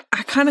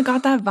 I kind of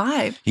got that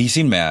vibe. He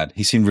seemed mad.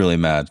 He seemed really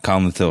mad.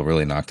 Colin Thill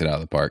really knocked it out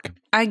of the park.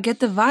 I get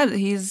the vibe that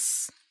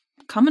he's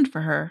coming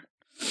for her.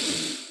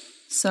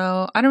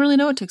 So I don't really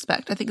know what to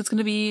expect. I think it's going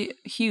to be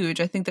huge.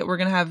 I think that we're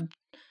going to have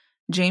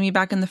Jaime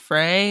back in the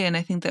fray, and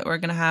I think that we're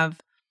going to have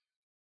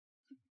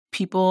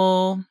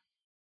people.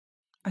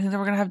 I think that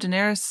we're going to have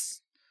Daenerys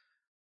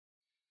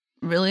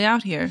really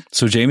out here.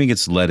 So Jaime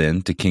gets let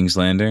in to King's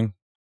Landing,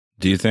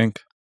 do you think?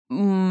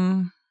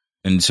 Mm,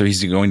 And so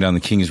he's going down the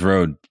King's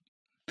Road.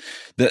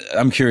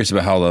 I'm curious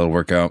about how that'll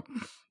work out.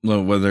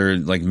 Whether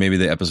maybe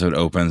the episode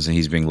opens and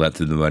he's being let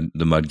through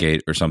the mud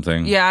gate or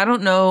something. yeah, I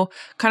don't know.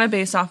 Kind of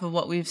based off of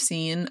what we've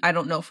seen, I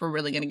don't know if we're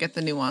really going to get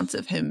the nuance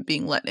of him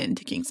being let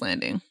into King's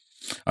Landing.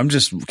 I'm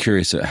just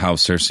curious at how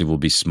Cersei will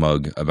be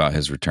smug about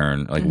his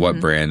return.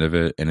 What brand of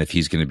it, and if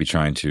he's going to be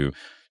trying to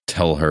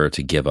tell her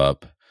to give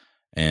up,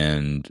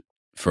 and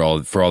for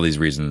all these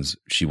reasons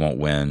she won't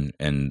win,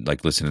 and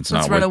listen, it's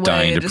Let's not run worth away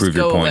dying to and just prove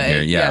your go point away.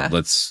 here. Yeah, Yeah.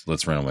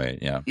 let's run away.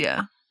 Yeah.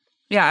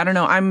 Yeah, I don't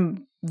know.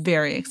 I'm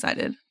very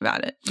excited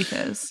about it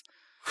because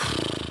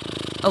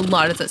A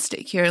lot is at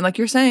stake here. And like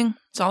you're saying,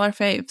 it's all our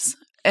faves.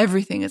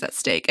 Everything is at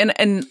stake.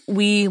 And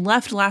we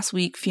left last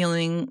week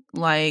feeling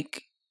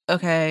like,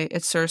 okay,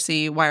 it's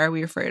Cersei. Why are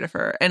we afraid of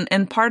her?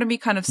 And part of me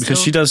kind of still,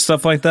 because she does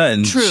stuff like that,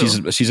 and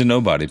True. she's a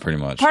nobody pretty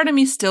much. Part of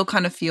me still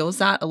kind of feels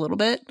that a little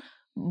bit,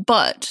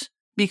 but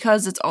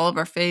because it's all of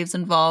our faves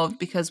involved,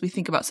 because we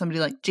think about somebody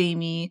like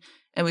Jaime,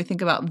 and we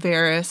think about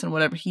Varys and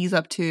whatever he's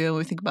up to, and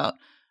we think about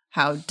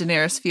how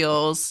Daenerys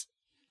feels,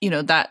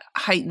 that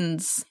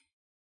heightens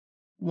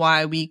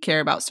why we care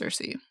about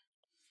Cersei.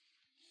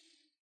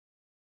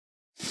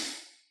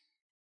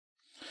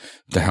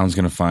 The Hound's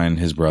gonna find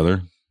his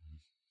brother.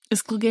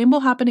 Is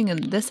Clegane happening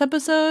in this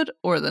episode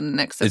or the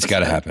next episode? It's got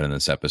to happen in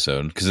this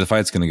episode because the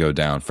fight's going to go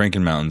down.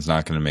 Frankenmountain's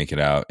not going to make it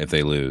out if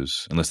they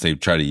lose, unless they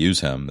try to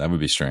use him. That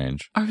would be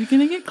strange. Are we going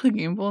to get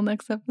Clegane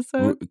next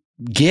episode?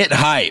 Get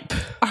hype.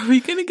 Are we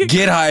going to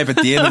get hype at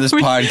the end of this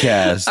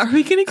podcast? Are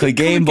we going to get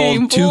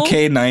Clegane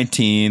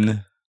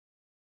 2K19.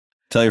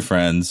 Tell your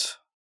friends.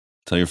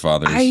 Tell your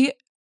fathers. I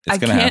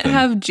can't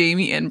have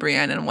Jaime and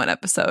Brienne in one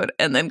episode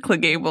and then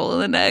Clegane in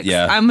the next.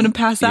 Yeah. I'm going to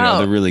pass out.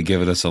 They're really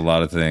giving us a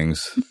lot of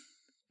things.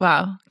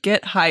 Wow.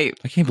 Get hype.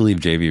 I can't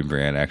believe Jaime and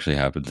Brienne actually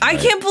happened tonight.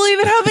 I can't believe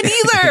it happened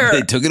either.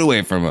 They took it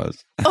away from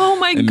us. Oh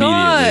my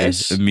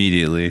gosh.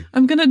 Immediately.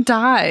 I'm going to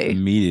die.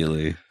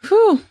 Immediately.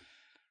 Whew.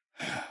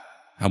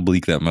 How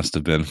bleak that must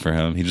have been for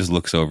him. He just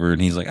looks over and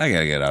he's like, I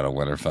got to get out of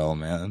Winterfell,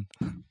 man.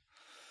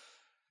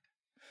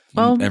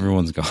 Well,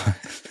 everyone's gone.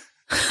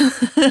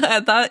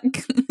 I thought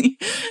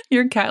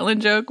your Catelyn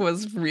joke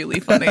was really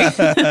funny.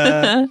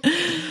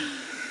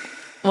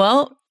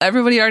 Well,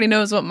 everybody already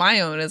knows what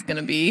my own is going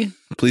to be.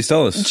 Please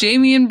tell us.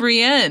 Jaime and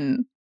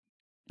Brienne.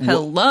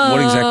 Hello.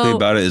 What exactly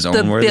about it is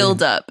own-worthy? The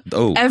build-up.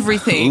 Oh.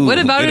 Everything. Ooh, what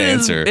about it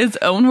answer. is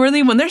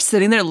own-worthy? When they're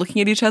sitting there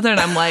looking at each other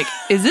and I'm like,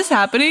 is this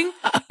happening?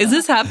 Is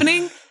this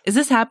happening? Is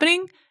this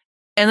happening?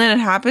 And then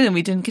it happened and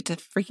we didn't get to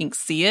freaking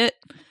see it.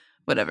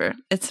 Whatever.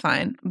 It's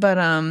fine. But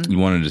you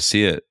wanted to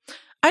see it.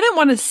 I didn't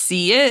want to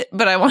see it,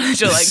 but I wanted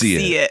to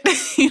see it.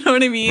 You know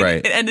what I mean?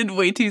 Right. It ended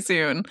way too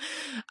soon.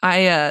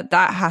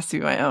 That has to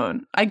be my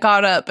own. I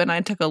got up and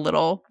I took a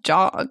little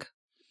jog.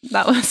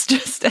 That was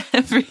just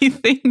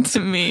everything to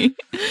me.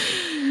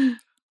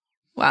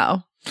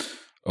 Wow.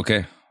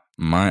 Okay.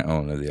 My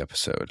own of the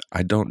episode.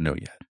 I don't know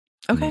yet.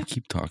 Okay. I'm gonna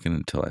keep talking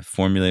until I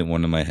formulate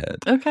one in my head.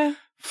 Okay.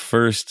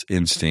 First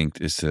instinct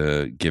is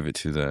to give it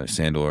to the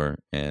Sandor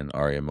and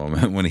Arya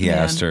moment when he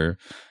asked her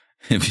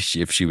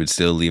if she would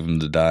still leave him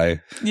to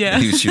die. Yeah.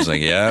 She was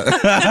like,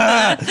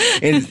 yeah.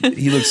 And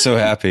he looked so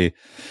happy.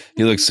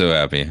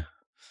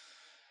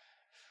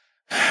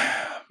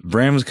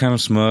 Bran was kind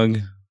of smug.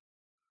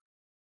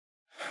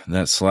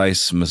 That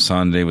slice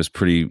Missandei was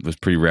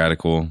pretty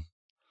radical.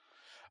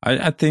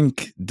 I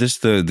think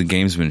just the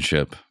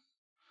gamesmanship.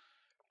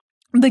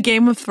 The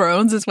Game of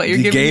Thrones is what you're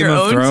giving your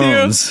own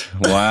Thrones.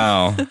 To?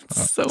 Wow.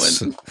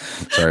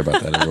 Sorry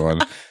about that,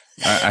 everyone.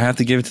 I have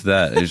to give it to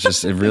that. It's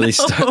just, it really,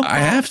 I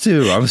have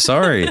to. I'm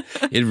sorry.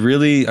 It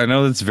really, I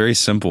know it's very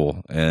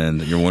simple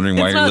and you're wondering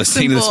why you're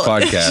listening to this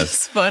podcast.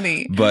 It's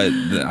funny. But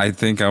I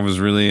think I was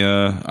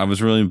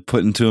really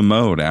put into a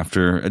mode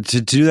after,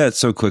 to do that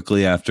so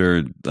quickly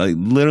after, like,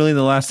 literally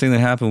the last thing that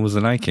happened was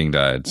the Night King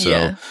died.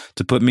 So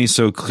to put me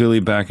so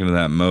clearly back into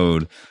that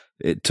mode,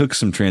 it took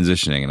some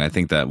transitioning, and I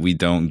think that we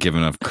don't give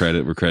enough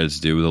credit where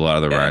credit's due with a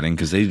lot of the writing,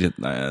 because they did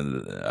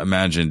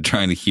imagine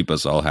trying to keep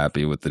us all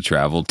happy with the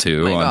travel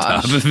too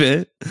top of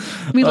it.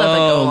 We let that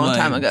go a long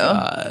time ago.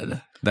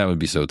 God. That would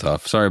be so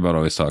tough. Sorry about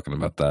always talking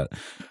about that.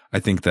 I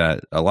think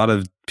that a lot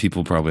of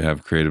people probably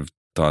have creative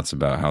thoughts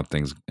about how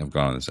things have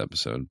gone in this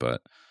episode,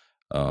 but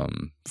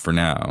for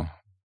now,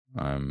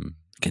 I'm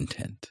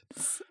content.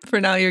 For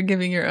now, you're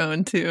giving your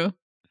own to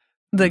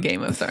the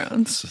Game of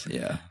Thrones.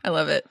 Yeah. I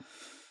love it.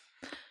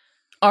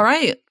 All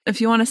right.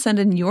 If you want to send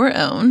in your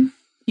own,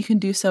 you can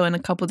do so in a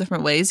couple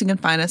different ways. You can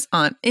find us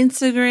on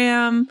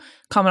Instagram,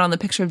 comment on the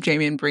picture of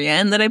Jaime and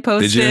Brienne that I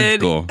posted. Did you?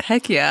 Cool.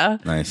 Heck yeah.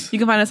 Nice. You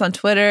can find us on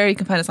Twitter. You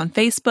can find us on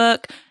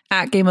Facebook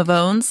at Game of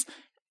Owns,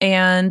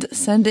 and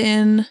send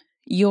in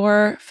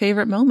your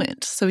favorite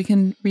moment so we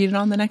can read it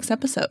on the next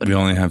episode. We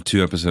only have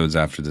 2 episodes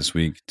after this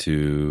week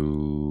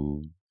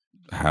to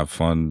have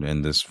fun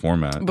in this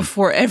format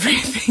before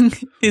everything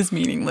is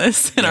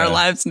meaningless and our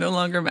lives no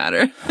longer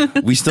matter.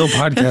 We still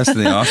podcast in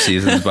the off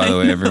seasons, by the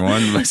way,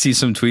 everyone. I see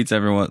some tweets.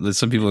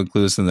 Some people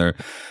include us in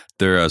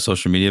their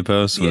social media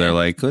posts where they're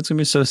like, oh, it's gonna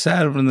be so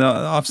sad when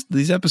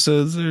these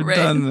episodes are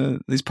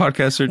done. These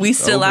podcasts are we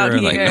still over. out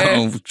here. Like,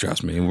 no,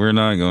 trust me, we're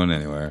not going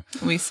anywhere.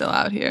 We still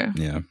out here.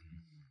 Yeah.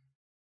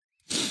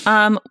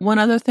 One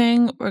other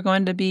thing, we're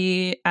going to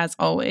be, as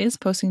always,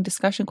 posting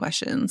discussion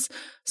questions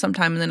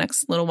sometime in the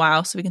next little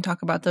while so we can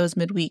talk about those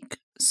midweek.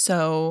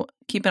 So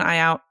keep an eye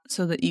out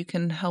so that you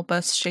can help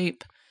us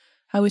shape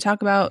how we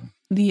talk about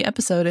the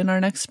episode in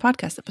our next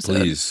podcast episode.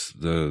 Please,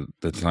 the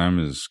time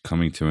is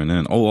coming to an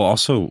end. Oh,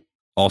 also,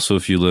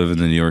 if you live in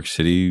the New York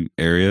City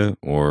area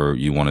or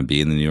you want to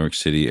be in the New York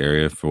City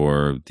area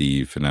for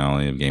the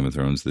finale of Game of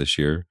Thrones this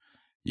year,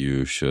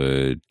 you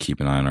should keep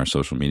an eye on our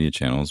social media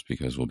channels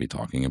because we'll be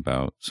talking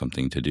about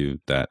something to do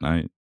that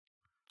night.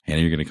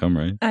 Hannah, you're going to come,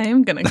 right? I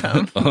am going to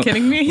come.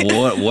 Kidding me?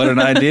 What an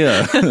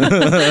idea.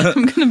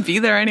 I'm going to be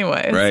there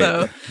anyway. Right.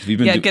 So, We've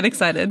been get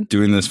excited.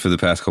 Doing this for the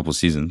past couple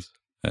seasons,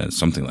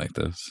 something like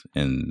this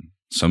in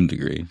some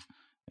degree.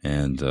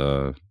 And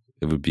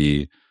it would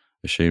be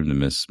a shame to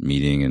miss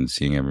meeting and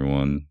seeing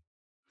everyone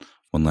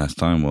one last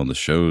time while the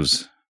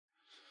show's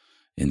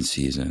in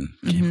season.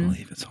 Can't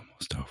believe it's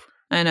almost over.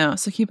 I know.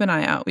 So keep an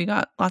eye out. We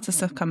got lots of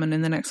stuff coming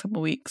in the next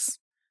couple weeks.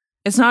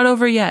 It's not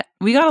over yet.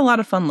 We got a lot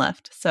of fun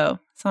left, so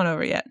it's not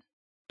over yet.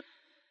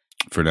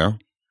 For now?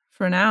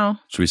 For now.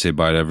 Should we say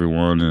bye to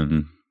everyone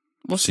and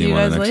we'll see you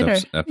guys later.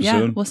 Episode?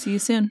 Yeah, we'll see you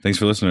soon. Thanks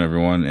for listening,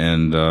 everyone,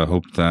 and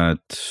hope that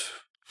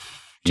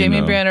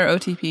Jamie Branner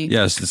OTP.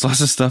 Yes, there's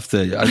lots of stuff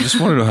that I just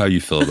want to know how you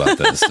feel about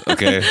this.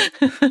 Okay,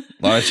 a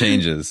lot of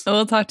changes.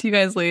 We'll talk to you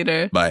guys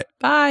later. Bye.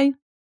 Bye.